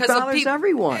too, because it bothers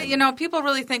everyone. People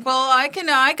really think, well, I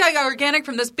got organic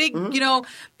from this big,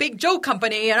 Big Joe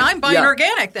company, and I'm buying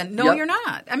organic. Then no, you're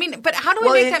not. I mean, but how do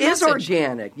we make that message? Well, it is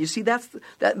organic. You see,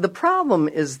 the problem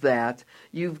is that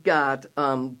you've got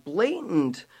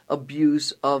blatant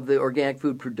abuse of the Organic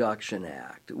Food Production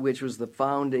Act, which was the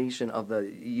foundation of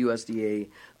the USDA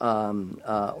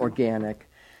organic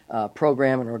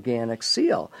program and organic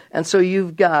seal. And so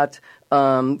you've got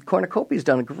Cornucopia's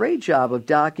done a great job of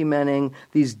documenting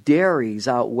these dairies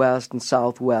out west and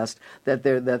southwest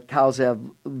that cows have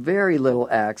very little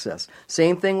access.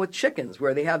 Same thing with chickens,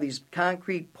 where they have these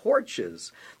concrete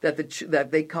porches that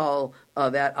they call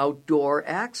that outdoor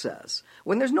access,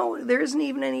 when there isn't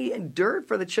even any dirt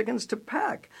for the chickens to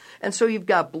peck. And so you've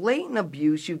got blatant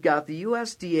abuse. You've got the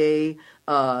USDA,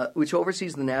 which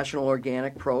oversees the National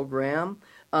Organic Program.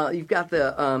 You've got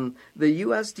the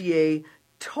USDA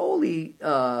totally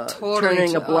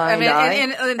turning a blind eye.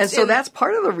 And so that's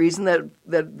part of the reason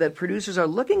that producers are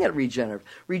looking at regenerative.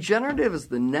 Regenerative is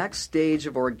the next stage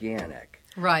of organic.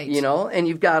 Right. And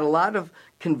you've got a lot of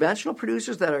conventional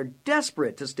producers that are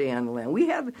desperate to stay on the land. We've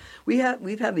had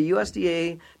the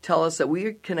USDA tell us that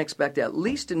we can expect at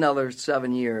least another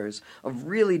 7 years of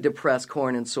really depressed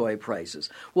corn and soy prices.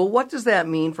 Well, what does that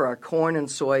mean for our corn and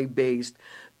soy based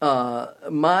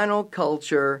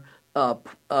monoculture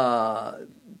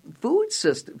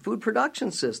food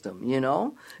production system,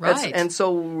 Right. And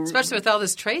so, especially with all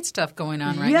this trade stuff going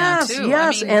on now, too.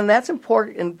 Yes, and that's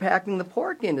impacting the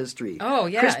pork industry. Oh,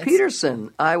 yeah. Chris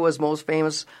Peterson, Iowa's most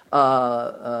famous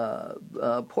pork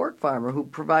farmer, who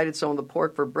provided some of the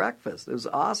pork for breakfast. It was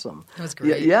awesome. It was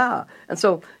great. Yeah. And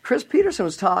so Chris Peterson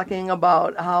was talking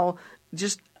about how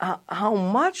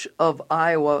much of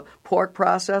Iowa pork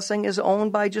processing is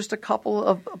owned by just a couple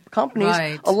of companies.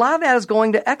 Right. A lot of that is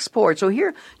going to export. So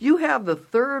here you have the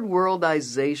third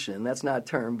worldization, that's not a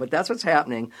term, but that's what's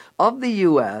happening, of the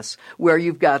U.S., where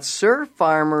you've got serf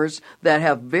farmers that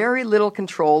have very little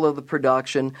control of the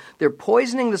production. They're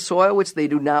poisoning the soil, which they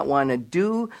do not want to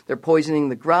do. They're poisoning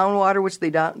the groundwater, which they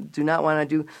do not want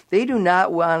to do. They do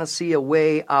not want to see a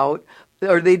way out,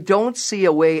 or they don't see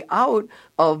a way out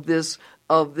of this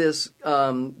pesticide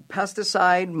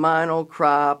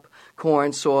monocrop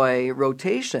corn soy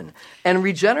rotation. And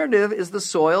regenerative is the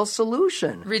soil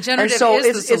solution. Regenerative and so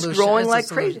is the solution. It's growing It's like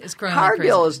the crazy. solution. It's growing like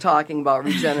Cargill crazy. is talking about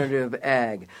regenerative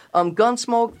ag.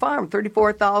 Gunsmoke Farm,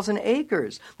 34,000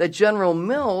 acres that General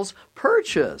Mills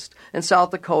purchased in South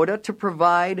Dakota to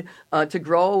provide to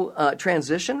grow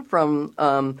transition from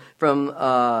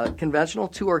conventional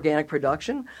to organic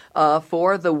production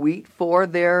for the wheat for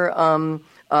their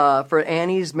for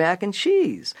Annie's mac and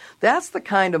cheese. That's the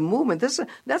kind of movement. That's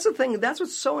the thing. That's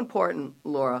what's so important,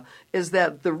 Laura, is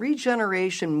that the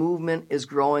regeneration movement is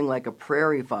growing like a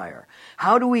prairie fire.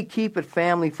 How do we keep it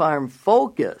family farm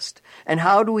focused? And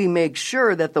how do we make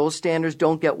sure that those standards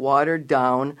don't get watered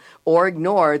down or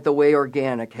ignored the way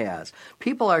organic has?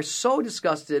 People are so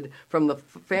disgusted from the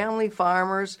family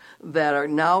farmers that are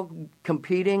now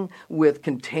competing with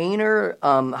container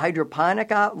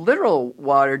hydroponic, literal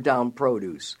watered down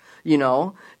produce, you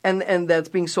know, and that's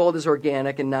being sold as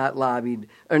organic and not lobbied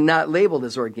or not labeled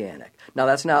as organic. Now,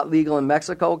 that's not legal in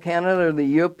Mexico, Canada, or the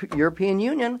European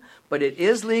Union, but it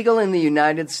is legal in the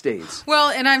United States. Well,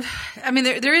 and I mean,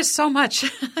 there is so much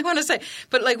I want to say.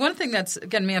 But, like, one thing that's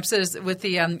getting me upset is with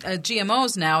the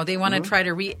GMOs now, they want to try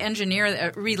to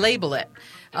re-engineer, relabel it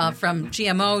from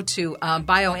GMO to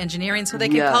bioengineering so they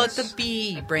can call it the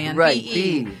B brand. Right,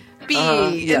 B-E. B,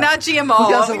 yeah. not GMO.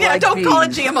 Who doesn't like don't bees? call it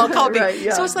GMO, call it B. Right,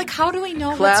 yeah. So it's like, how do we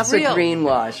know Classic what's real?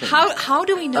 greenwashing. How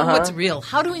do we know what's real?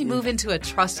 How do we move into a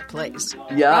trust place?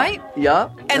 Yeah, Right? yeah.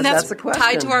 And that's the question.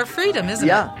 tied to our freedom, isn't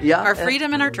it? Yeah. Our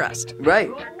freedom and our trust. Right,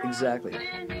 exactly.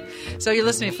 So you're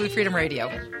listening to Food Freedom Radio.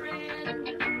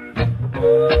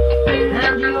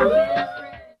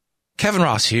 Kevin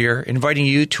Ross here, inviting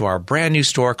you to our brand new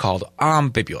store called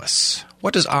Ambiguous.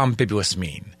 What does ambiguous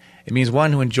mean? It means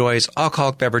one who enjoys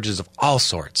alcoholic beverages of all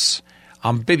sorts.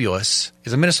 Ambiguous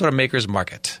is a Minnesota maker's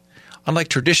market. Unlike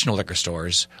traditional liquor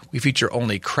stores, we feature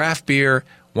only craft beer,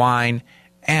 wine,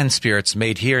 and spirits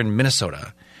made here in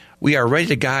Minnesota. We are ready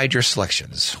to guide your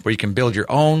selections, where you can build your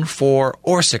own 4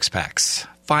 or 6-packs.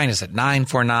 Find us at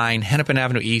 949 Hennepin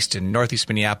Avenue East in Northeast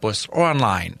Minneapolis or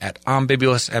online at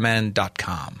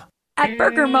ambiguousmn.com. At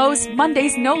Burger Mo's,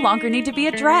 Mondays no longer need to be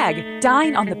a drag.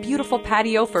 Dine on the beautiful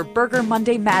patio for Burger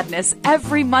Monday Madness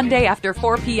every Monday after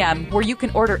 4 p.m., where you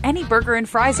can order any burger and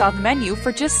fries off the menu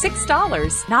for just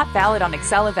 $6. Not valid on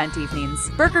Excel event evenings.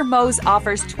 Burger Mo's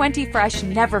offers 20 fresh,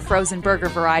 never frozen burger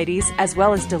varieties, as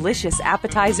well as delicious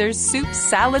appetizers, soups,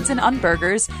 salads, and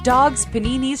unburgers, dogs,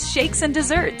 paninis, shakes, and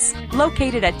desserts.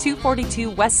 Located at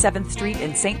 242 West 7th Street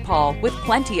in St. Paul, with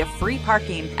plenty of free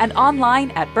parking, and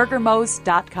online at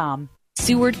burgermos.com.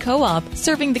 Seward Co-op,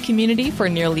 serving the community for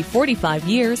nearly 45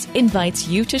 years, invites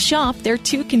you to shop their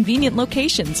 2 convenient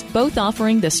locations, both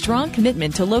offering the strong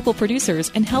commitment to local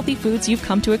producers and healthy foods you've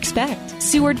come to expect.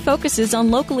 Seward focuses on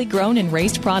locally grown and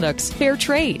raised products, fair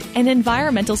trade, and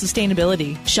environmental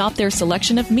sustainability. Shop their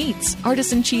selection of meats,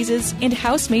 artisan cheeses, and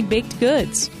house-made baked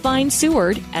goods. Find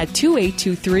Seward at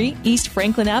 2823 East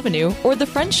Franklin Avenue or the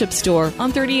Friendship Store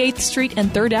on 38th Street and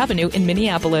 3rd Avenue in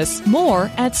Minneapolis. More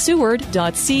at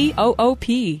seward.coop.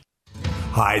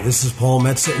 Hi, this is Paul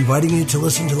Metza inviting you to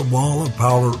listen to the Wall of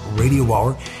Power Radio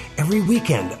Hour every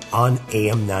weekend on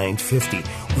AM 950.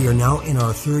 We are now in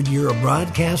our 3rd year of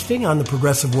broadcasting on the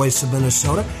Progressive Voice of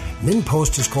Minnesota.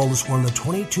 MinnPost has called us one of the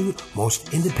 22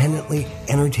 most independently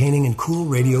entertaining and cool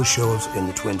radio shows in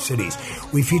the Twin Cities.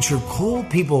 We feature cool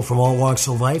people from all walks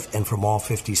of life and from all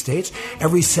 50 states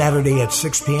every Saturday at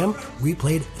 6 p.m.,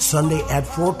 replayed Sunday at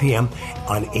 4 p.m.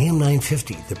 on AM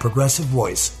 950, the Progressive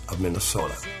Voice of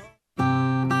Minnesota.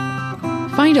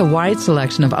 Find a wide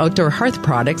selection of outdoor hearth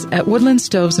products at Woodland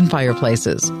Stoves and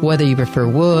Fireplaces. Whether you prefer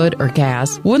wood or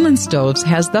gas, Woodland Stoves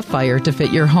has the fire to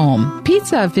fit your home.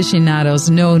 Pizza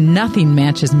aficionados know nothing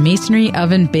matches masonry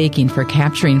oven baking for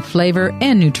capturing flavor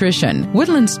and nutrition.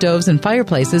 Woodland Stoves and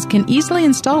Fireplaces can easily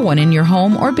install one in your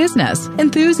home or business.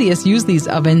 Enthusiasts use these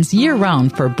ovens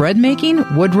year-round for bread making,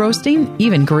 wood roasting,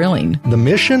 even grilling. The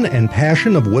mission and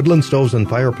passion of Woodland Stoves and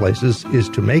Fireplaces is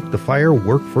to make the fire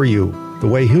work for you. The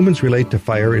way humans relate to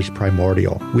fire is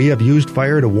primordial. We have used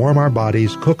fire to warm our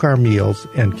bodies, cook our meals,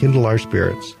 and kindle our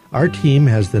spirits. Our team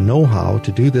has the know-how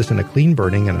to do this in a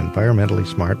clean-burning and environmentally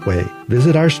smart way.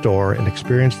 Visit our store and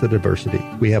experience the diversity.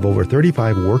 We have over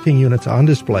 35 working units on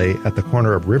display at the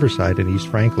corner of Riverside and East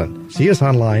Franklin. See us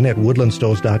online at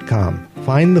woodlandstoves.com.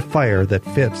 Find the fire that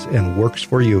fits and works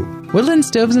for you. Woodland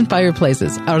Stoves and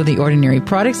Fireplaces, out of the ordinary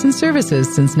products and services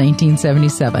since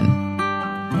 1977.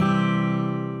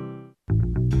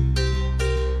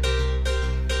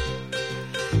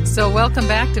 So welcome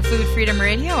back to Food Freedom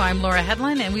Radio. I'm Laura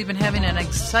Headline, and we've been having an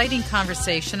exciting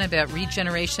conversation about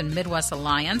Regeneration Midwest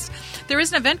Alliance. There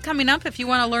is an event coming up if you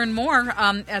want to learn more.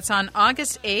 It's on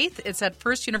August 8th. It's at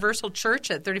First Universal Church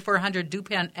at 3400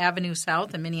 DuPont Avenue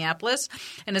South in Minneapolis,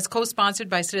 and it's co-sponsored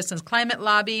by Citizens Climate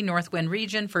Lobby, Northwind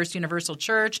Region, First Universal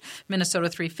Church, Minnesota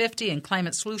 350, and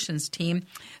Climate Solutions Team.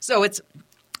 So it's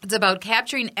about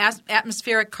capturing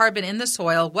atmospheric carbon in the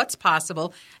soil, what's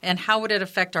possible, and how would it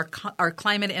affect our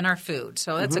climate and our food.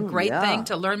 So that's a great thing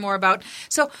to learn more about.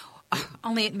 So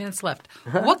only 8 minutes left.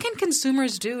 What can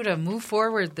consumers do to move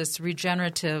forward this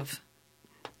regenerative?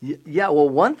 Yeah, well,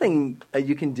 one thing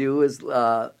you can do is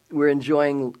we're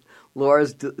enjoying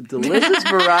Laura's delicious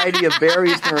variety of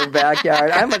berries from her backyard.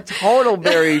 I'm a total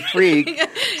berry freak,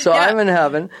 so I'm in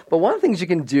heaven. But one of the things you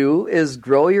can do is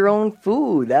grow your own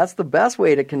food. That's the best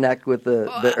way to connect with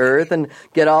the earth and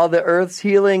get all the earth's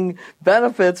healing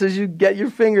benefits as you get your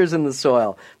fingers in the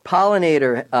soil.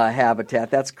 Pollinator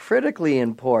habitat, that's critically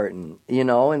important,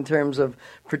 in terms of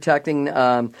protecting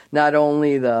not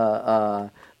only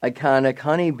the iconic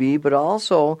honeybee, but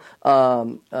also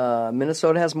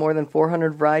Minnesota has more than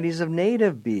 400 varieties of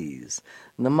native bees,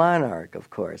 and the monarch, of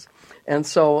course. And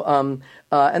so,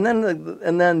 and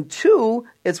then two,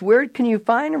 it's where can you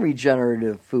find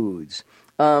regenerative foods?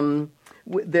 There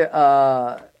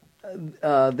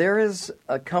is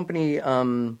a company,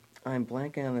 I'm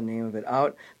blanking on the name of it,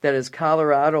 out that is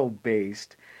Colorado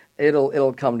based.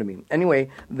 It'll come to me anyway.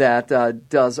 That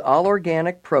does all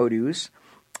organic produce.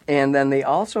 And then they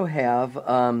also have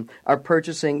are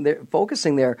focusing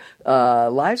their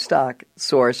livestock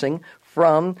sourcing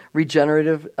from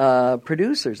regenerative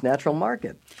producers, natural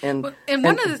market. And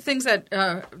one of the things that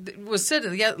was said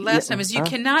last time is you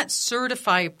cannot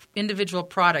certify individual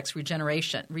products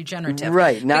regenerative.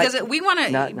 Right. Because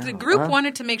the group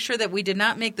wanted to make sure that we did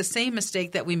not make the same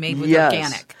mistake that we made with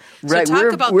organic. So right.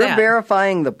 talk about we're that.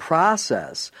 verifying the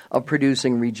process of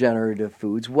producing regenerative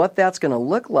foods. What that's going to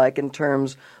look like in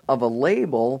terms of a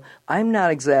label, I'm not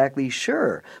exactly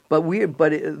sure. But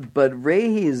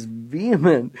Ray is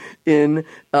vehement in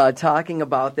talking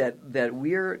about that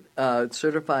we're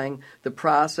certifying the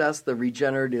process, the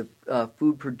regenerative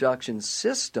food production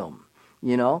system,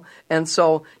 and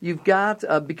so you've got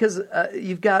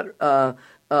you've got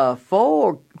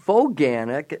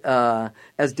Organic,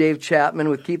 as Dave Chapman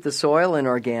with Keep the Soil in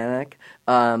Organic,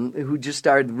 who just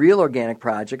started the Real Organic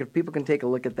Project. If people can take a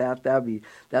look at that,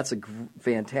 that's a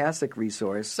fantastic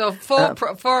resource. So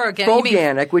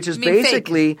Organic, which is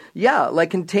basically like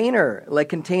container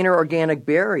organic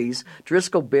berries.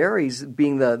 Driscoll Berries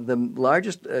being the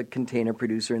largest container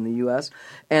producer in the U.S.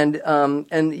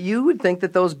 And you would think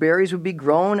that those berries would be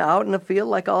grown out in the field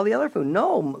like all the other food.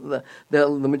 No, the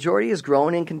majority is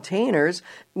grown in containers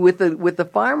with the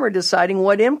farmer deciding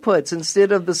what inputs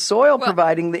instead of the soil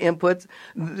providing the inputs,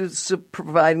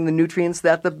 providing the nutrients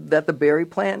that the berry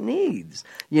plant needs.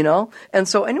 And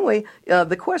so anyway,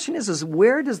 the question is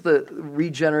where does the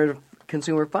regenerative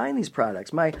consumer find these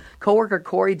products? My coworker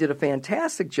Corey did a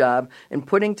fantastic job in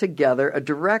putting together a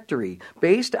directory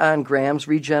based on Graham's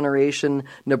Regeneration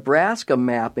Nebraska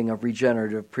mapping of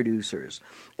regenerative producers.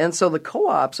 And so the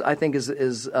co-ops, I think, is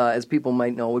as people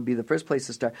might know, would be the first place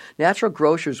to start. Natural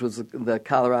Grocers was the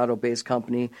Colorado-based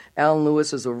company. Alan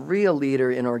Lewis is a real leader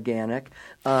in organic.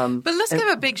 But let's give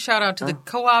a big shout out to the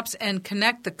co-ops and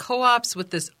connect the co-ops with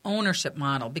this ownership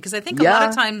model, because I think a lot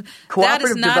of times that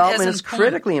is not development as is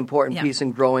critically important piece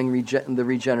in growing the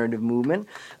regenerative movement.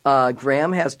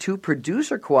 Graham has 2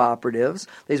 producer cooperatives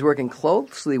that he's working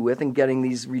closely with in getting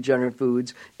these regenerative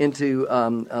foods into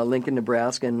Lincoln,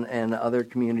 Nebraska, and other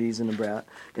communities in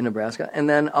Nebraska. And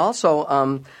then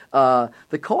also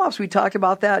the co-ops, we talked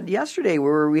about that yesterday,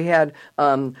 where we had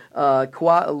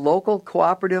local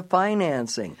cooperative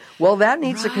financing. Well, that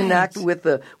needs to connect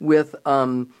with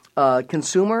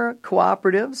consumer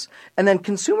cooperatives, and then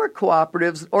consumer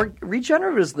cooperatives, or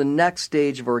regenerative is the next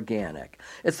stage of organic.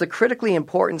 It's the critically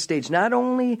important stage, not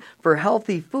only for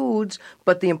healthy foods,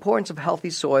 but the importance of healthy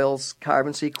soils,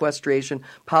 carbon sequestration,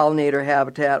 pollinator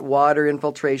habitat, water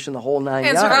infiltration, the whole 9 yards.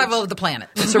 And survival of the planet.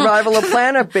 Survival of the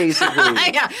planet, basically.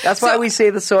 That's why we say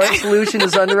the soil solution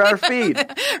is under our feet.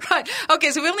 Right.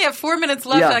 Okay, so we only have 4 minutes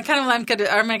left, and I'm going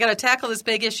to tackle this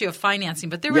big issue of financing,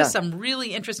 but there were some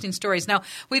really interesting stories. Now,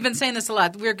 we've been saying this a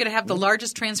lot. We're going to have the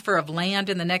largest transfer of land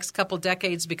in the next couple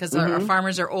decades because our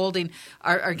farmers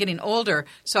are getting older.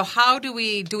 So how do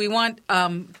we want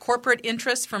corporate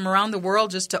interests from around the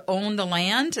world just to own the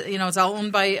land? It's all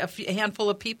owned by a handful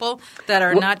of people that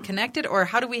are not connected, or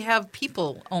how do we have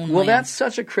people own land? Well, that's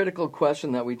such a critical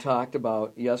question that we talked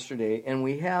about yesterday, and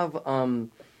we have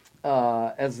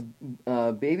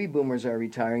baby boomers are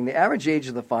retiring, the average age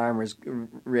of the farmer has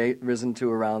risen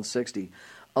to around 60.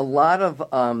 A lot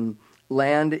of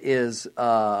land is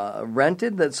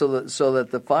rented, so that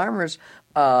the farmers,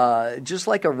 just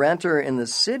like a renter in the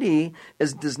city,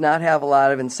 does not have a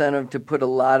lot of incentive to put a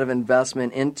lot of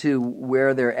investment into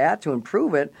where they're at to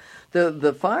improve it.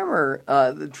 The farmer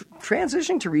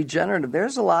transitioning to regenerative,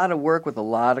 there's a lot of work with a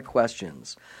lot of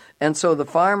questions. And so the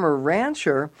farmer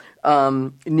rancher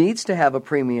needs to have a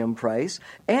premium price,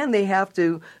 and they have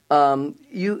to.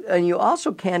 You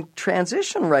also can't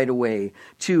transition right away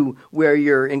to where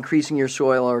you're increasing your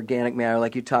soil organic matter,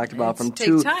 like you talked about, from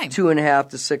 2.5%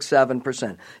 to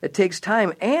 6-7%. It takes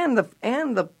time, and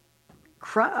the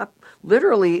crop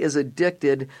literally is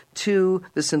addicted to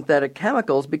the synthetic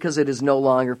chemicals because it is no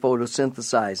longer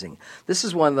photosynthesizing. This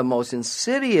is one of the most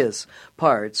insidious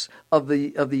parts of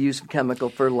the use of chemical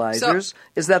fertilizers,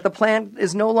 is that the plant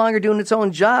is no longer doing its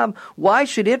own job. Why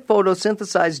should it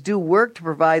photosynthesize, do work to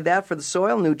provide that for the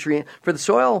soil nutrient, for the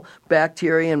soil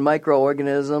bacteria and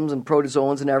microorganisms and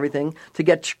protozoans and everything, to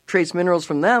get trace minerals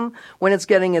from them when it's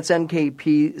getting its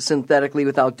NKP synthetically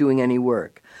without doing any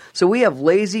work? So we have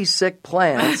lazy, sick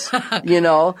plants,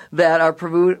 that are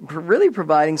really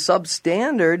providing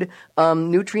substandard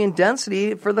nutrient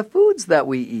density for the foods that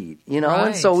we eat.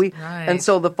 And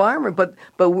so the farmer, but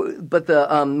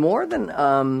the more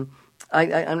than.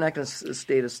 I'm not going to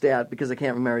state a stat because I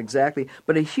can't remember exactly,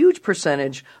 but a huge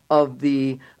percentage of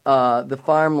the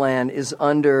farmland is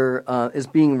is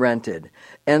being rented,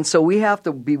 and so we have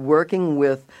to be working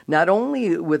with not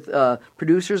only with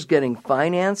producers getting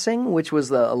financing, which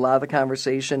was a lot of the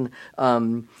conversation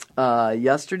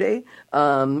yesterday,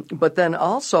 but then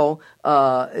also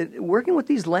working with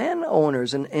these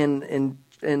landowners and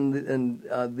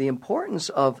the importance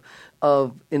of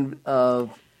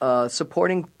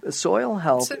supporting soil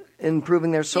health, improving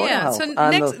their soil health. So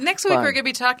next week we're going to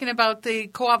be talking about the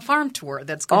co-op farm tour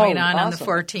that's going on the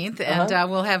 14th, and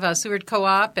we'll have Seward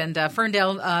Co-op and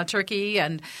Ferndale Turkey,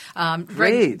 and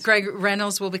Greg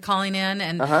Reynolds will be calling in,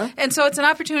 and so it's an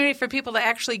opportunity for people to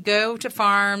actually go to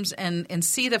farms and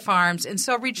see the farms. And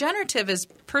so regenerative is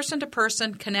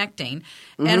person-to-person connecting.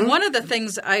 And one of the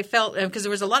things I felt, because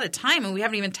there was a lot of time and we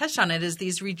haven't even touched on it, is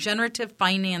these regenerative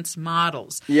finance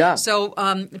models. Yeah. So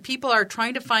people are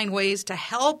trying to find ways to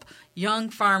help young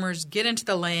farmers get into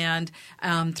the land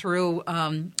through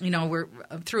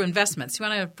through investments. You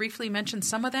want to briefly mention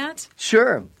some of that?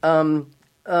 Sure.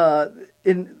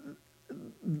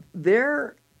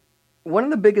 One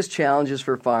of the biggest challenges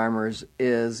for farmers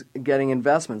is getting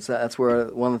investments. That's where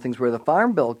one of the things where the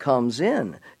Farm Bill comes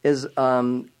in is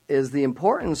the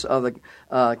importance of the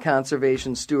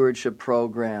Conservation Stewardship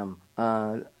Program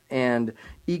and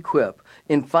EQIP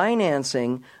in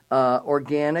financing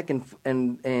organic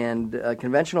and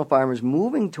conventional farmers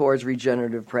moving towards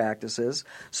regenerative practices.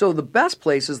 So the best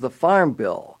place is the Farm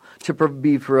Bill to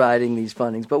be providing these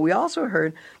fundings. But we also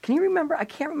heard, can you remember? I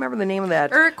can't remember the name of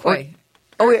that. Iroquois.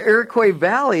 Iroquois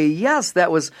Valley. Yes,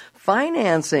 that was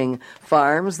financing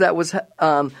farms. That was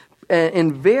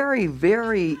in very,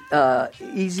 very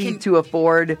easy to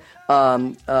afford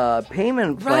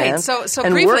payment plans. Right. So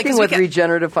and briefly, working with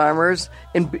regenerative farmers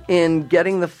in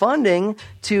getting the funding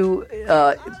to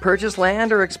purchase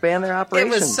land or expand their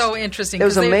operations. It was so interesting. It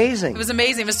was amazing. It was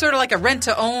amazing. It was sort of like a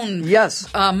rent-to-own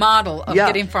model of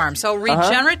getting farms. So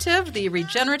regenerative, the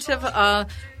regenerative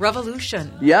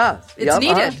revolution. Yeah. It's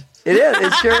needed. It is.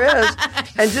 It sure is.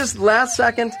 And just last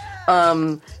second,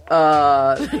 the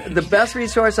best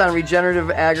resource on regenerative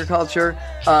agriculture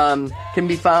can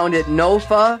be found at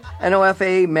NOFA,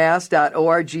 NOFA,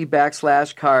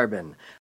 mass.org/carbon.